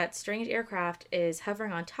 Melbourne. That strange aircraft is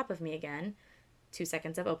hovering on top of me again. 2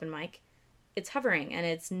 seconds of open mic. It's hovering, and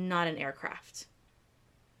it's not an aircraft.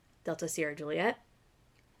 Delta Sierra Juliet.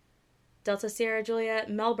 Delta Sierra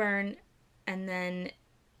Juliet, Melbourne, and then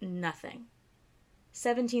nothing.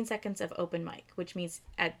 17 seconds of open mic, which means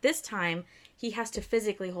at this time, he has to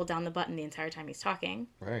physically hold down the button the entire time he's talking.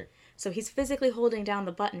 Right. So he's physically holding down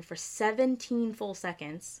the button for 17 full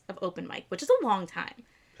seconds of open mic, which is a long time.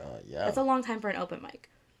 Yeah. That's a long time for an open mic.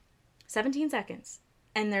 17 seconds.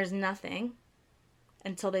 And there's nothing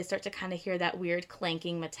until they start to kind of hear that weird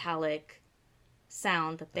clanking metallic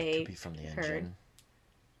sound that they could be from the heard. engine.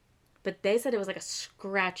 But they said it was like a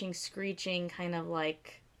scratching, screeching, kind of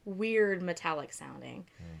like weird metallic sounding.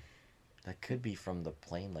 That could be from the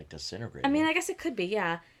plane, like, disintegrating. I mean, I guess it could be,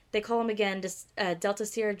 yeah. They call him again, Delta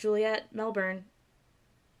Sierra Juliet, Melbourne,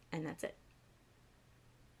 and that's it.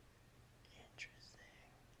 Interesting.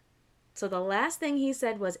 So the last thing he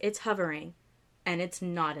said was, it's hovering, and it's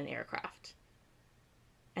not an aircraft.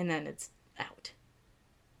 And then it's out.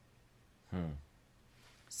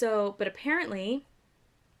 So, but apparently,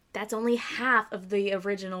 that's only half of the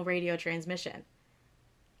original radio transmission.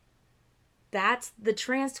 That's the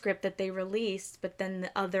transcript that they released, but then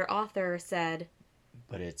the other author said...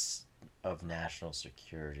 But it's of national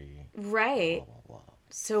security. Right. Blah, blah, blah.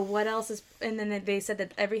 So what else is... And then they said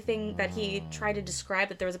that everything that he tried to describe,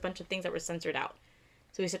 that there was a bunch of things that were censored out.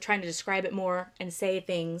 So he's trying to describe it more and say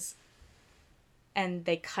things, and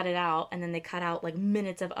they cut it out, and then they cut out, like,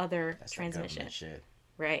 minutes of other transmission. Shit.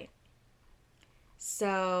 Right.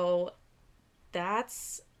 So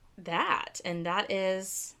that's that. And that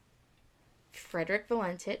is Frederick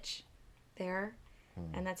Valentich there.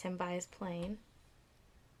 And that's him by his plane.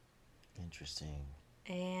 Interesting.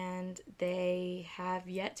 And they have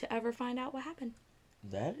yet to ever find out what happened.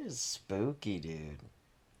 That is spooky, dude.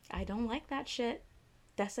 I don't like that shit.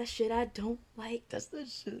 That's the shit I don't like. That's the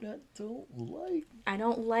shit I don't like. I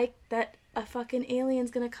don't like that a fucking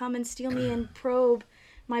alien's gonna come and steal me and probe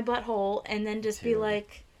my butthole and then just be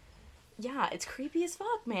like, yeah, it's creepy as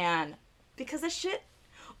fuck, man. Because this shit...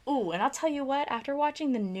 Ooh, and I'll tell you what, after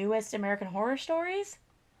watching the newest American Horror Stories,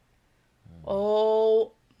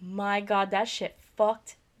 oh my god, that shit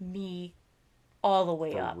fucked me all the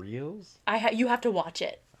way up. For reals? You have to watch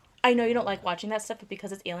it. I know you don't like watching that stuff, but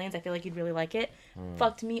because it's aliens, I feel like you'd really like it.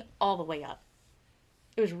 Fucked me all the way up.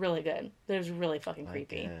 It was really good. It was really fucking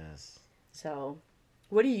creepy. Yes. So,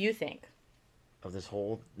 what do you think? Of this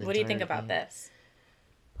whole... What do you think about this?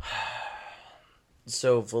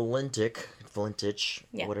 So, Valentich,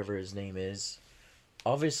 Yeah. whatever his name is,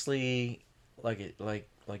 obviously, like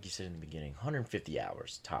you said in the beginning, 150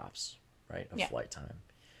 hours tops, right, of flight time.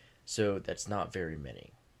 So that's not very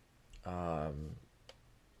many.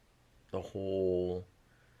 The whole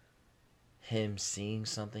him seeing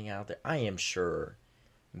something out there, I am sure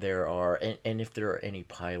there are, and if there are any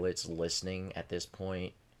pilots listening at this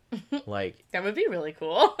point, like... That would be really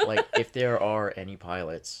cool. Like, if there are any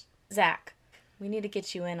pilots... Zach, we need to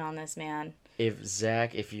get you in on this, man.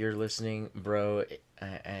 If you're listening, bro,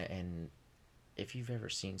 and if you've ever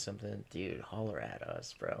seen something, dude, holler at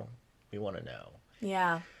us, bro. We want to know.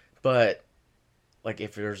 Yeah. But, like,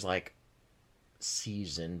 if there's, like,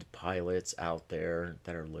 seasoned pilots out there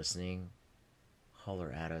that are listening,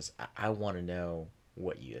 holler at us. I want to know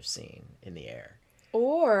what you have seen in the air.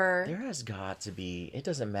 Or... There has got to be... It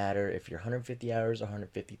doesn't matter if you're 150 hours,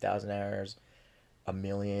 150,000 hours, a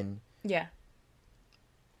million... Yeah.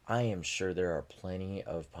 I am sure there are plenty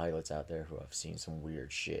of pilots out there who have seen some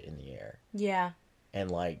weird shit in the air. Yeah. And,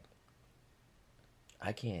 like,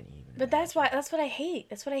 I can't even. But that's what I hate.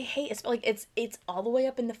 That's what I hate. It's like it's all the way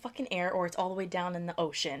up in the fucking air or it's all the way down in the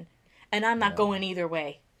ocean. And I'm not going either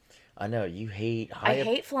way. I know you hate I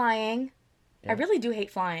hate flying. Yeah. I really do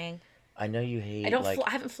hate flying. I know you hate... I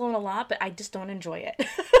haven't flown a lot, but I just don't enjoy it.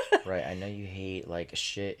 Right, I know you hate, like,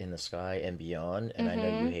 shit in the sky and beyond, and I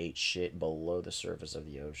know you hate shit below the surface of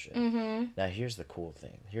the ocean. Now, here's the cool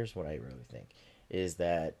thing. Here's what I really think. Is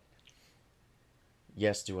that,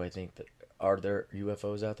 yes, do I think that... Are there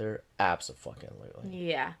UFOs out there? Abso-fucking-lutely.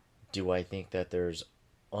 Yeah. Do I think that there's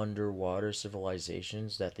underwater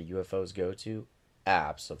civilizations that the UFOs go to?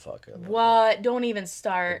 Absolutely. What? Don't even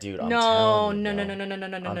start. Dude, I'm No, telling you, no, no, bro. no, no, no,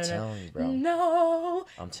 no, no, I'm no, telling you, bro. no.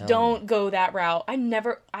 I'm telling Don't you. go that route.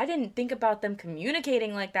 I didn't think about them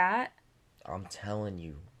communicating like that. I'm telling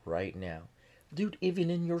you right now. Dude, even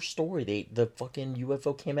in your story, the fucking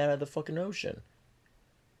UFO came out of the fucking ocean.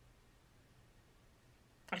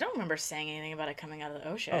 I don't remember saying anything about it coming out of the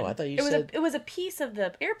ocean. Oh, I thought you said... It was a piece of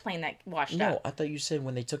the airplane that washed No, up. I thought you said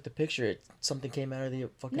when they took the picture, something came out of the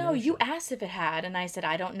fucking No, ocean. you asked if it had, and I said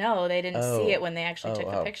I don't know. They didn't see it when they actually took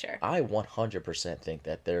the picture. I 100% think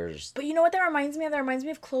that there's... But you know what that reminds me of? That reminds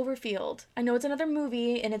me of Cloverfield. I know it's another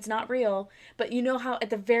movie and it's not real, but you know how at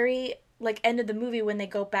the very end of the movie when they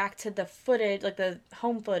go back to the footage, like the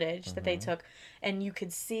home footage that they took, and you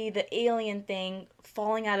could see the alien thing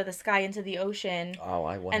falling out of the sky into the ocean. Oh,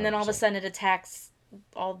 I 100%. And then all of a sudden it attacks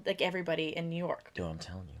everybody in New York. Dude, I'm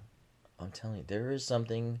telling you, there is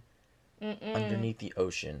something underneath the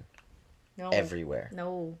ocean. No. Everywhere.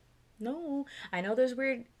 No. I know there's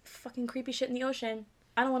weird fucking creepy shit in the ocean.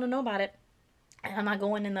 I don't want to know about it. And I'm not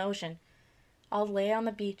going in the ocean. I'll lay on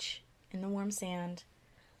the beach in the warm sand.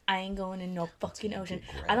 I ain't going in no fucking ocean.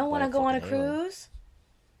 I don't want to go on a cruise.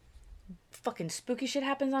 Fucking spooky shit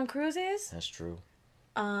happens on cruises. That's true.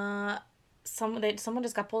 Someone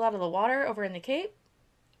just got pulled out of the water over in the Cape.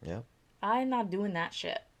 Yep. I'm not doing that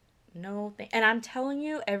shit. No thing. And I'm telling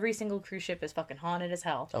you, every single cruise ship is fucking haunted as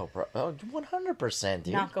hell. Oh, bro, 100%,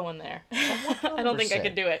 dude. Not going there. I don't think I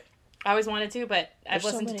could do it. I always wanted to, but I've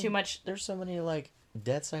listened to too much. There's so many,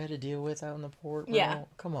 deaths I had to deal with out in the port, bro. Yeah.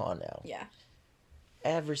 Come on now. Yeah.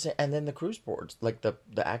 And then the cruise ports, the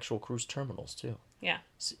actual cruise terminals, too. Yeah.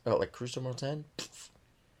 Like Cruise Terminal 10,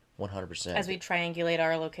 100%. As we triangulate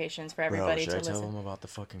our locations for everybody Bro, to listen. should I tell them about the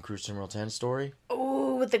fucking Cruise Terminal 10 story?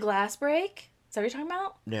 Oh, with the glass break? Is that what you're talking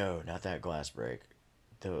about? No, not that glass break.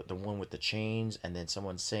 The one with the chains and then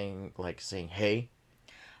someone saying, hey.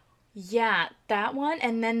 Yeah, that one.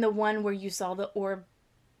 And then the one where you saw the orb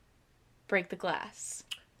break the glass.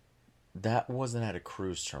 That wasn't at a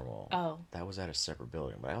cruise terminal. Oh. That was at a separate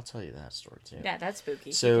building, but I'll tell you that story too. Yeah, that's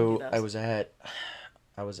spooky. So I was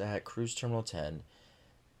at Cruise Terminal 10.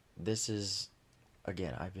 This is,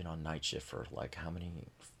 again, I've been on night shift for how many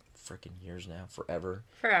freaking years now? Forever.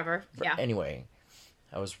 Yeah. Anyway,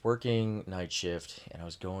 I was working night shift and I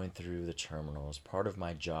was going through the terminals. Part of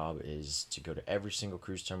my job is to go to every single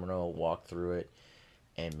cruise terminal, walk through it,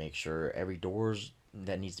 and make sure every door's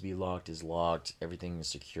that needs to be locked is locked, everything is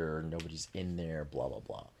secure, nobody's in there, blah blah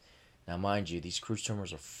blah. Now mind you, these cruise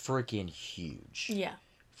terminals are freaking huge. Yeah.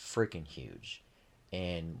 Freaking huge.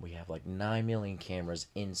 And we have 9 million cameras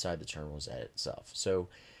inside the terminals at itself. So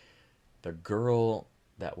the girl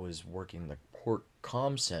that was working the port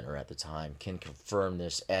comm center at the time can confirm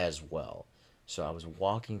this as well. So I was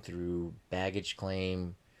walking through baggage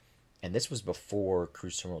claim, and this was before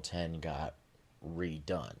Cruise Terminal 10 got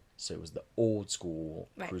redone. So it was the old school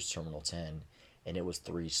Cruise Terminal 10, and it was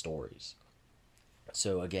 3 stories.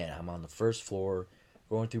 So again, I'm on the first floor,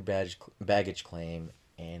 going through baggage claim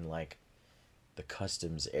and the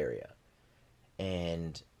customs area.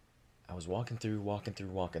 And I was walking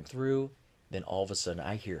through. Then all of a sudden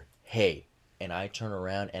I hear, hey. And I turn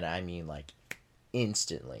around and I mean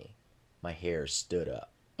instantly my hair stood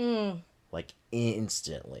up.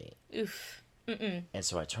 Instantly. Oof. Mm-mm. And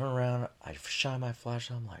so I turn around, I shine my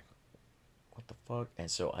flashlight, I'm like, what the fuck?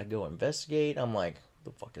 And so I go investigate. I'm like,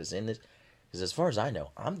 what the fuck is in this? Because as far as I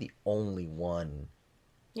know, I'm the only one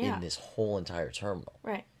in this whole entire terminal.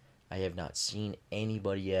 Right. I have not seen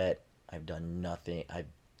anybody yet. I've done nothing. I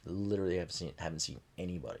literally haven't seen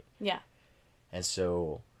anybody. Yeah. And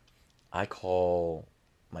so I call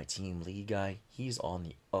my team lead guy. He's on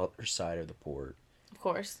the other side of the port. Of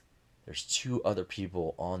course. There's 2 other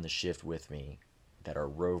people on the shift with me that are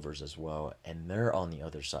rovers as well, and they're on the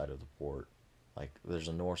other side of the port. There's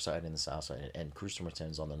a north side and the south side, and Cruise Terminal 10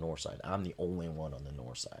 is on the north side. I'm the only one on the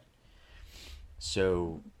north side.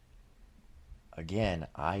 So, again,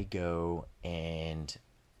 I go and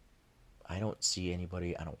I don't see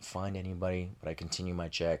anybody. I don't find anybody, but I continue my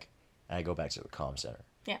check, and I go back to the comm center.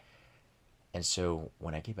 Yeah. And so,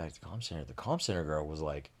 when I get back to the comm center girl was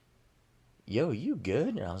like, yo, you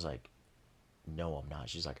good? And I was like, no, I'm not.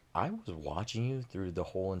 She's like, I was watching you through the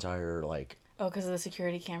whole entire, Oh, because of the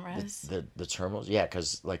security cameras? The terminals? Yeah,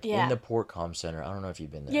 because, in the port comm center, I don't know if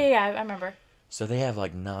you've been there. Yeah, I remember. So they have,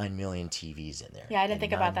 9 million TVs in there. Yeah, I didn't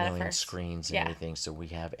think about that at 9 million first. screens and everything, so we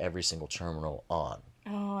have every single terminal on.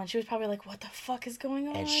 Oh, and she was probably like, what the fuck is going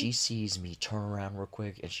on? And she sees me turn around real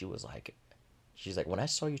quick, and she's like, when I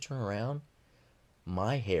saw you turn around,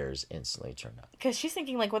 my hairs instantly turned up. Because she's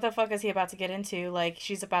thinking, like, what the fuck is he about to get into? Like,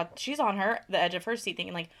 she's on the edge of her seat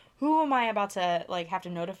thinking, like, who am I about to, like, have to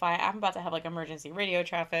notify? I'm about to have, like, emergency radio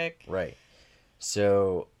traffic. Right.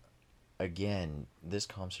 So, again, this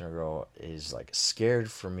comm center girl is, like,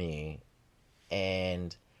 scared for me.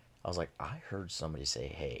 And I was like, I heard somebody say,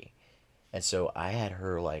 hey. And so I had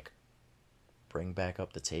her, like, bring back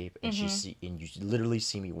up the tape. And and you literally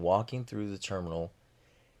see me walking through the terminal.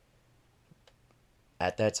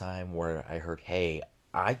 At that time where I heard, hey,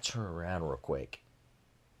 I turn around real quick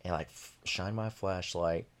and like shine my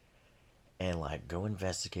flashlight and like go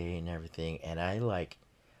investigate and everything. And I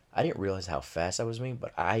didn't realize how fast I was moving,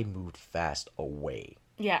 but I moved fast away.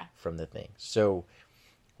 Yeah. From the thing. So,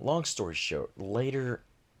 long story short, later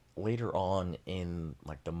on in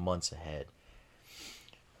like the months ahead,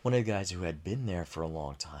 one of the guys who had been there for a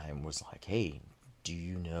long time was like, hey, do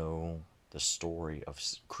you know the story of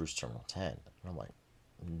Cruise Terminal 10? And I'm like,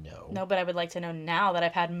 no. No, but I would like to know now that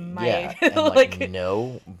I've had my... Yeah, and like,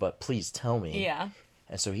 no, but please tell me. Yeah.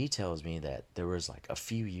 And so he tells me that there was like a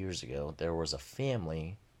few years ago, there was a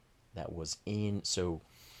family that was in... So,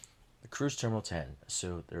 the Cruise Terminal 10.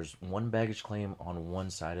 So, there's one baggage claim on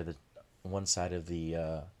one side of the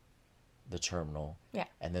terminal. Yeah.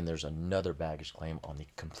 And then there's another baggage claim on the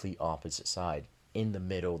complete opposite side. In the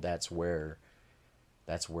middle, that's where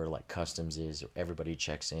like customs is. Everybody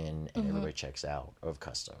checks in and everybody checks out of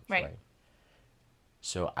customs. Right.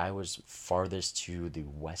 So I was farthest to the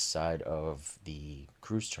west side of the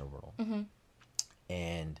cruise terminal.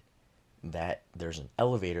 And that there's an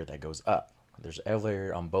elevator that goes up. There's an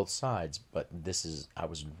elevator on both sides, but I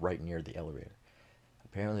was right near the elevator.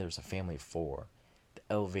 Apparently there was a family of 4. The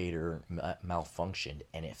elevator malfunctioned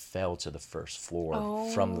and it fell to the first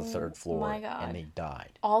floor from the 3rd floor. My God. And they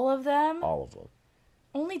died. All of them? All of them.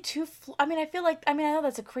 Only 2 I mean, I know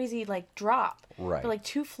that's a crazy, like, drop. Right. But, like,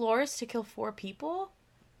 2 floors to kill 4 people?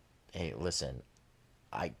 Hey, listen.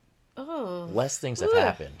 Oh. Less things have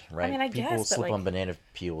happened, right? I mean, I People guess, slip like, on banana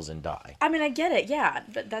peels and die. I mean, I get it, yeah.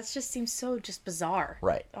 But that just seems so just bizarre.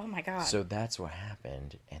 Right. Oh, my God. So that's what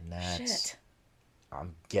happened. And that's... Shit.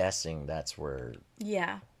 I'm guessing that's where...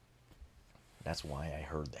 Yeah. That's why I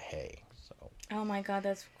heard the hay. So. Oh, my God,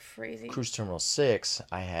 that's crazy. Cruise Terminal 6,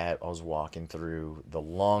 I was walking through the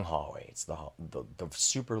long hallway. It's the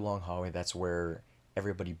super long hallway. That's where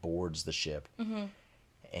everybody boards the ship.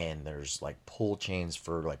 And there's like pull chains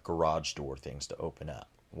for like garage door things to open up.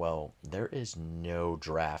 Well, there is no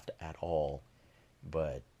draft at all,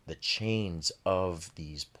 but the chains of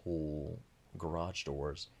these pull garage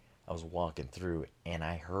doors, I was walking through and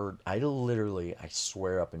I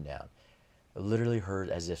swear up and down, I literally heard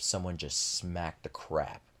as if someone just smacked the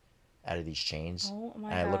crap out of these chains. Oh my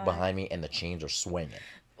God. I look behind me and the chains are swinging.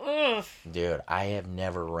 Ugh. Dude, I have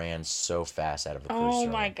never ran so fast out of a cruise terminal. Oh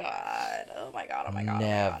my God. Oh my God. Oh my God.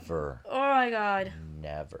 Never. Oh my God.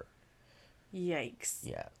 Never. Yikes.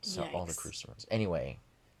 Yeah. So all the cruise terminals. Anyway,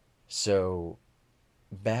 so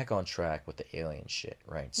back on track with the alien shit,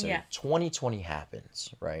 right? So 2020 happens,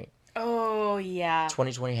 right? Oh yeah.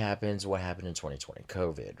 2020 happens. What happened in 2020?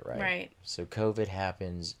 COVID, right? Right. So COVID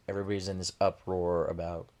happens. Everybody's in this uproar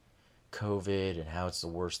about COVID and how it's the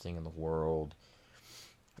worst thing in the world.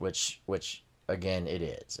 Which again, it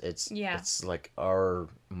is. It's like our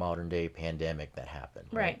modern day pandemic that happened.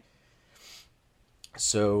 Right.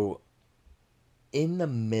 So, in the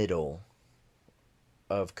middle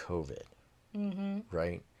of COVID,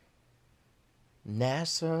 right?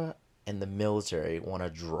 NASA and the military want to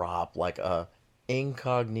drop like a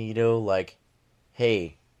incognito, like,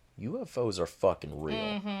 hey, UFOs are fucking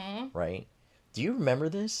real, right? Do you remember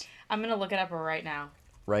this? I'm gonna look it up right now.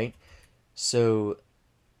 Right? So,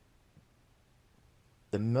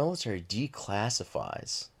 the military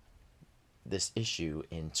declassifies this issue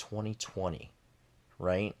in 2020,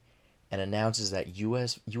 right? And announces that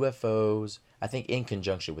UFOs, I think in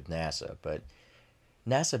conjunction with NASA, but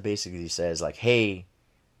NASA basically says like, hey,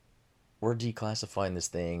 we're declassifying this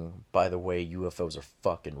thing. By the way, UFOs are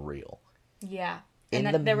fucking real. Yeah.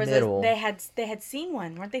 In the middle, they had seen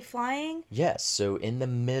one, weren't they flying? Yes. So in the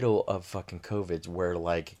middle of fucking COVID, where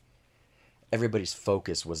like everybody's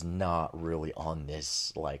focus was not really on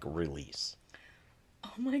this like release.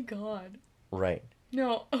 Oh my God. Right.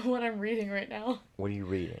 No, what I'm reading right now. What are you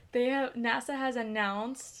reading? NASA has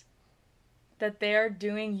announced that they are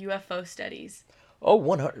doing UFO studies. Oh,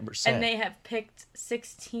 100%. And they have picked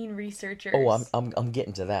 16 researchers. Oh, I'm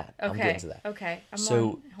getting to that. Okay. I'm getting to that. Okay.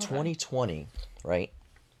 2020, right?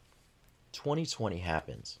 2020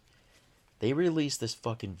 happens. They released this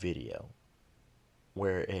fucking video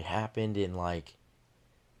where it happened in like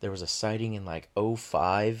there was a sighting in like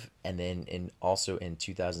 '05, and then also in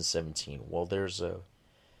 2017. Well,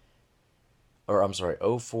 or I'm sorry,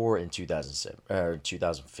 '04 and 2007 or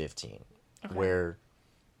 2015, Okay. where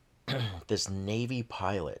this Navy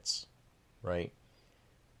pilots, right?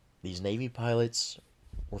 These Navy pilots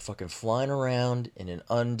were fucking flying around in an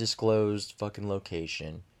undisclosed fucking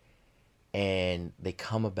location, and they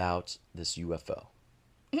come about this UFO,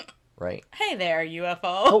 right? Hey there,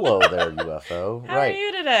 UFO. Hello there, UFO. How Right. are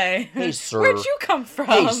you today? Hey, sir. Where'd you come from?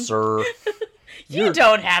 Hey, sir. You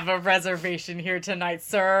don't have a reservation here tonight,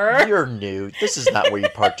 sir. You're new. This is not where you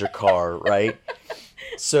parked your car, right?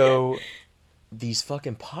 So, these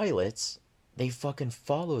fucking pilots, they fucking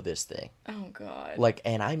follow this thing. Oh, God. Like,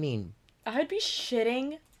 and I mean... I'd be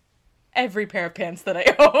shitting every pair of pants that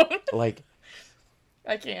I own. Like...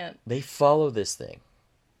 I can't. They follow this thing.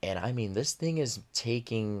 And I mean, this thing is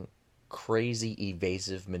taking crazy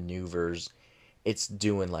evasive maneuvers. It's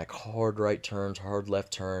doing like hard right turns, hard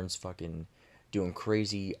left turns, fucking doing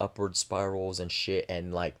crazy upward spirals and shit.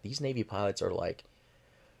 And like, these Navy pilots are like,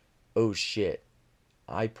 oh shit,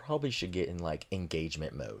 I probably should get in like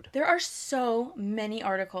engagement mode. There are so many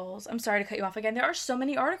articles. I'm sorry to cut you off again. There are so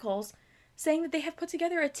many articles saying that they have put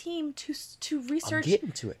together a team to research. I'm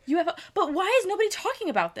getting to it. UFO. But why is nobody talking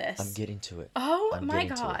about this? I'm getting to it. Oh I'm my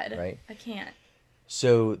getting to God. it, right? I can't.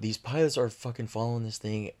 So these pilots are fucking following this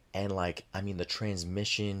thing, and like, I mean, the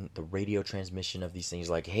transmission, the radio transmission of these things,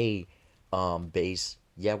 like, hey, base,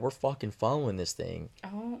 yeah, we're fucking following this thing.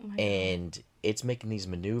 Oh my God. And it's making these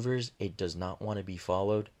maneuvers. It does not want to be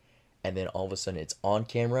followed. And then all of a sudden it's on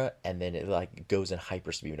camera, and then it like goes in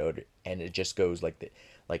hyperspeed mode, and it just goes like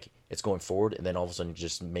like it's going forward, and then all of a sudden it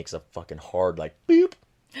just makes a fucking hard like boop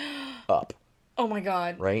up. Oh my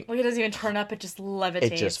God. Right? Like, it doesn't even turn up, it just levitates.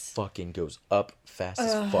 It just fucking goes up fast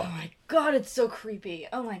as fuck. Oh my God, it's so creepy.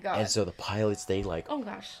 Oh my God. And so the pilots, they like... Oh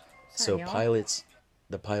gosh. So Sorry,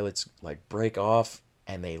 the pilots like break off,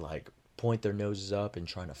 and they like point their noses up and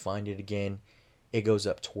trying to find it again. It goes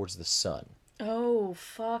up towards the sun. Oh,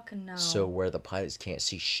 fuck no. So where the pilots can't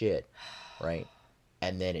see shit, right?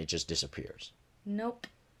 And then it just disappears. Nope.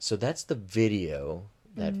 So that's the video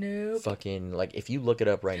that fucking, like, if you look it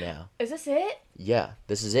up right now. Is this it? Yeah,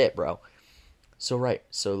 this is it, bro. So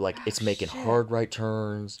like it's making hard right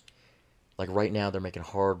turns. Like right now they're making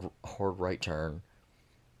hard right turn.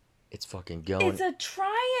 It's fucking going. It's a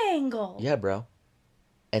triangle. Yeah, bro.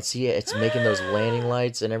 And see, it's making those landing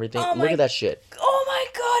lights and everything. Oh Look at that shit. Oh my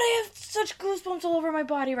God, I have such goosebumps all over my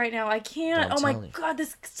body right now. I can't. I'm oh my telling you. God,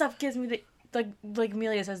 this stuff gives me the like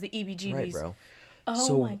Amelia says, the EBGBs. Right, bro.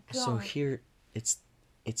 Oh my God. So here, it's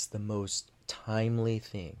the most timely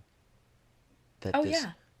thing that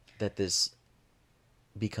that this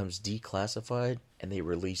becomes declassified, and they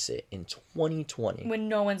release it in 2020 when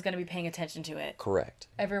no one's going to be paying attention to it. Correct.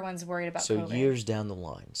 Everyone's worried about so COVID. Years down the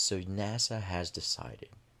line, so NASA has decided,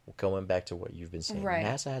 going back to what you've been saying, right.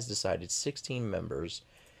 NASA has decided 16 members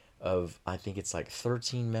of, I think it's like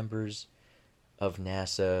 13 members of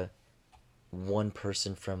NASA, one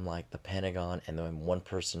person from like the Pentagon, and then one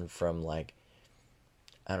person from like,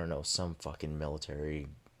 I don't know, some fucking military.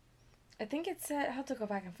 I think it's I'll have to go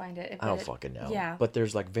back and find it. I don't fucking know. Yeah. But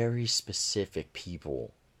there's like very specific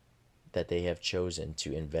people that they have chosen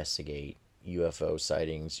to investigate UFO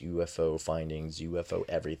sightings, UFO findings, UFO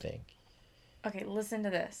everything. Okay, listen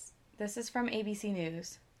to this. This is from ABC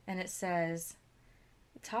News, and it says,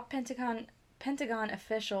 top Pentagon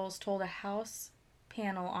officials told a House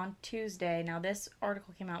panel on Tuesday, now this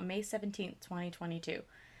article came out May 17th, 2022,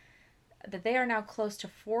 that they are now close to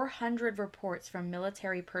 400 reports from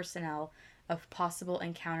military personnel of possible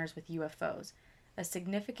encounters with UFOs, a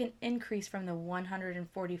significant increase from the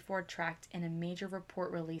 144 tracked in a major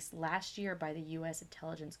report released last year by the U.S.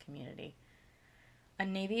 intelligence community. A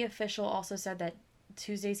Navy official also said that at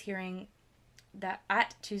Tuesday's hearing that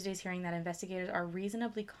investigators are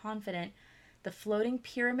reasonably confident the floating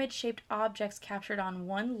pyramid-shaped objects captured on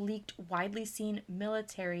one leaked, widely seen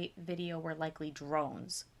military video were likely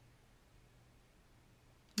drones.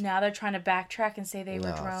 Now they're trying to backtrack and say they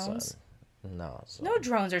were drones? Son. No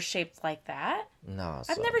drones are shaped like that. No,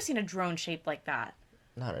 I've never seen a drone shaped like that.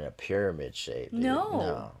 Not in a pyramid shape. Dude.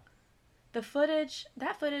 No. That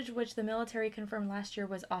footage, which the military confirmed last year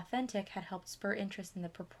was authentic, had helped spur interest in the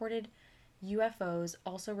purported UFOs,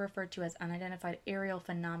 also referred to as unidentified aerial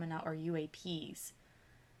phenomena or UAPs.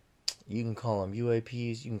 You can call them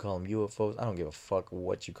UAPs, you can call them UFOs. I don't give a fuck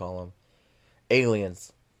what you call them.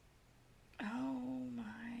 Aliens. Oh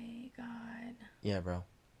my God. Yeah, bro.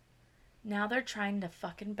 Now they're trying to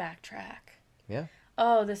fucking backtrack. Yeah.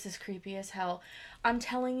 Oh, this is creepy as hell. I'm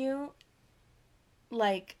telling you,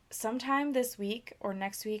 like, sometime this week or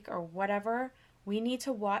next week or whatever, we need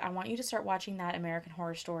to watch. I want you to start watching that American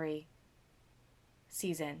Horror Story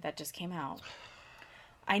season that just came out.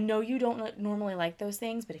 I know you don't normally like those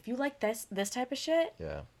things, but if you like this type of shit,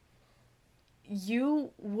 yeah,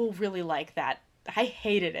 you will really like that. I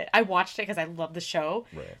hated it. I watched it because I love the show,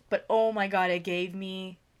 right. but oh my god, it gave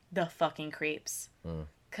me the fucking creeps.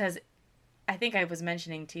 Because I think I was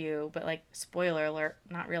mentioning to you, but like, spoiler alert,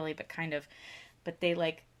 not really, but kind of. But they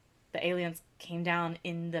like, the aliens came down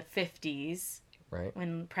in the 50s, right,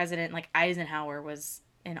 when President like Eisenhower was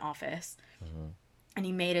in office, and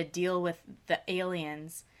he made a deal with the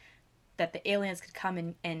aliens that the aliens could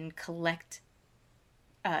come and collect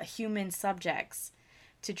human subjects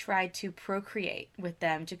to try to procreate with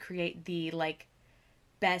them to create the like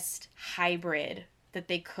best hybrid that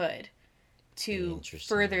they could to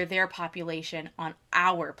further their population on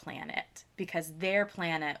our planet, because their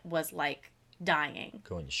planet was like dying,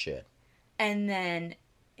 going to shit. And then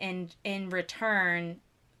in return,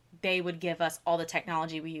 they would give us all the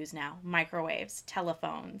technology we use now: microwaves,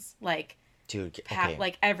 telephones, like, dude, okay.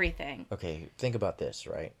 like everything. Okay, think about this,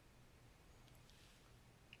 right?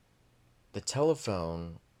 The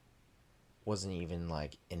telephone wasn't even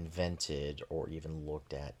like invented or even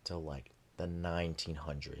looked at till like the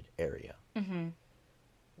 1900 area.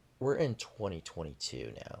 We're in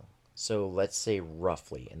 2022 now. So let's say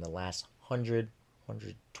roughly in the last 100,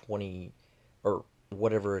 120, or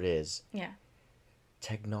whatever it is. Yeah.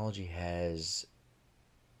 Technology has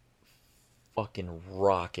fucking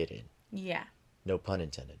rocketed. Yeah. No pun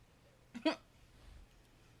intended.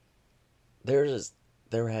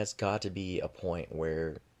 There has got to be a point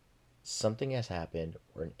where something has happened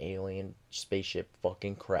where an alien spaceship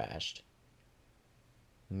fucking crashed.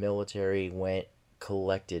 Military went,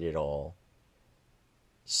 collected it all,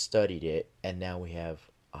 studied it, and now we have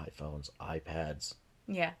iPhones, iPads,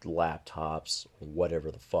 yeah, laptops, whatever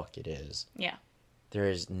the fuck it is. Yeah. There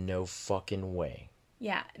is no fucking way.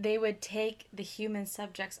 Yeah, they would take the human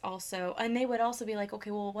subjects also, and they would also be like,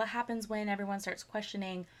 okay, well, what happens when everyone starts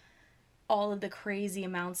questioning all of the crazy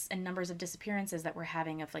amounts and numbers of disappearances that we're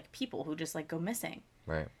having of like people who just like go missing?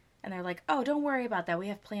 Right. And they're like, oh, don't worry about that. We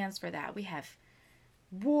have plans for that. We have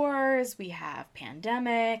wars, we have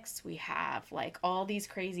pandemics, we have like all these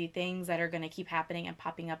crazy things that are going to keep happening and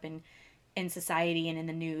popping up in society and in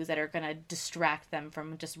the news that are going to distract them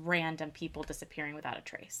from just random people disappearing without a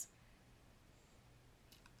trace.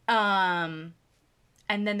 And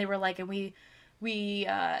then they were like, and we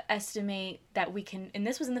estimate that we can, and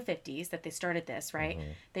this was in the 50s that they started this, right?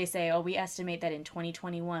 Mm-hmm. They say, oh, we estimate that in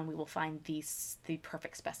 2021 we will find the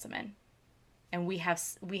perfect specimen. And we have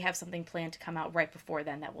something planned to come out right before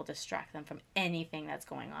then that will distract them from anything that's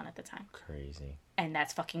going on at the time. Crazy. And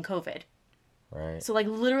that's fucking COVID. Right. So like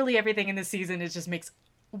literally everything in this season just makes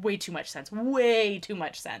way too much sense. Way too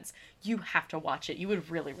much sense. You have to watch it. You would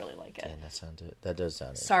really, really like it. Yeah, that does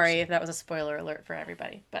sound Sorry if that was a spoiler alert for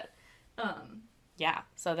everybody. But yeah.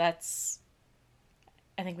 So that's,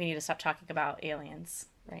 I think we need to stop talking about aliens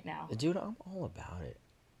right now. Dude, I'm all about it.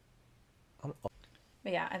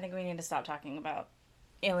 But yeah, I think we need to stop talking about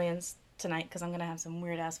aliens tonight because I'm going to have some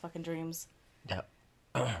weird-ass fucking dreams. Yeah.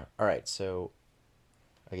 Alright, so,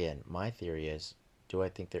 again, my theory is, do I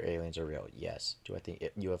think their aliens are real? Yes. Do I think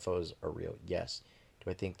UFOs are real? Yes. Do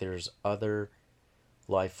I think there's other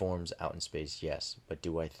life forms out in space? Yes. But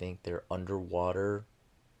do I think they're underwater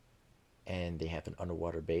and they have an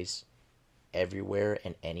underwater base everywhere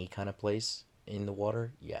in any kind of place in the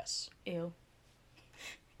water? Yes. Ew.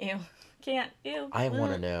 Can't. Ew. I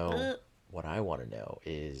want to know, what I want to know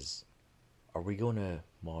is, are we going to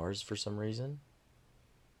Mars for some reason?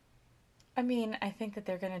 I mean, I think that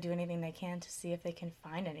they're going to do anything they can to see if they can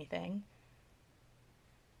find anything.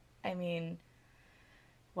 I mean,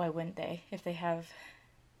 why wouldn't they if they have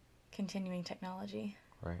continuing technology?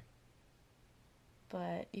 Right.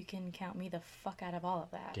 But you can count me the fuck out of all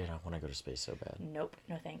of that. Dude, I want to go to space so bad. Nope,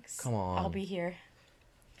 no thanks. Come on. I'll be here.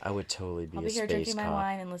 I would totally be a space cop. I'll be here drinking my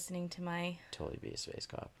wine and listening to my... Totally be a space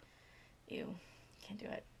cop. Ew. Can't do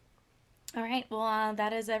it. All right, well,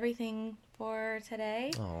 that is everything for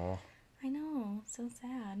today. Aw. I know, so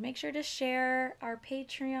sad. Make sure to share our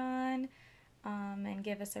Patreon and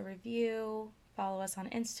give us a review. Follow us on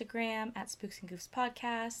Instagram at Spooks and Goofs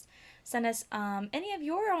Podcast. Send us any of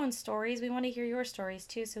your own stories. We want to hear your stories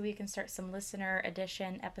too, so we can start some listener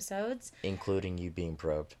edition episodes. Including you being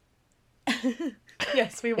probed.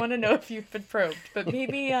 Yes, we want to know if you've been probed. But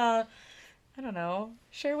maybe, I don't know,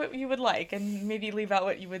 share what you would like and maybe leave out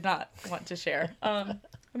what you would not want to share.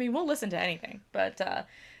 I mean, we'll listen to anything. But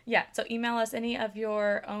yeah, so email us any of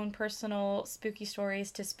your own personal spooky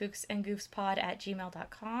stories to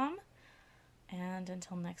spooksandgoofspod@gmail.com. And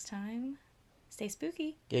until next time, stay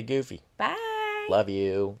spooky. Get goofy. Bye. Love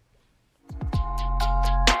you.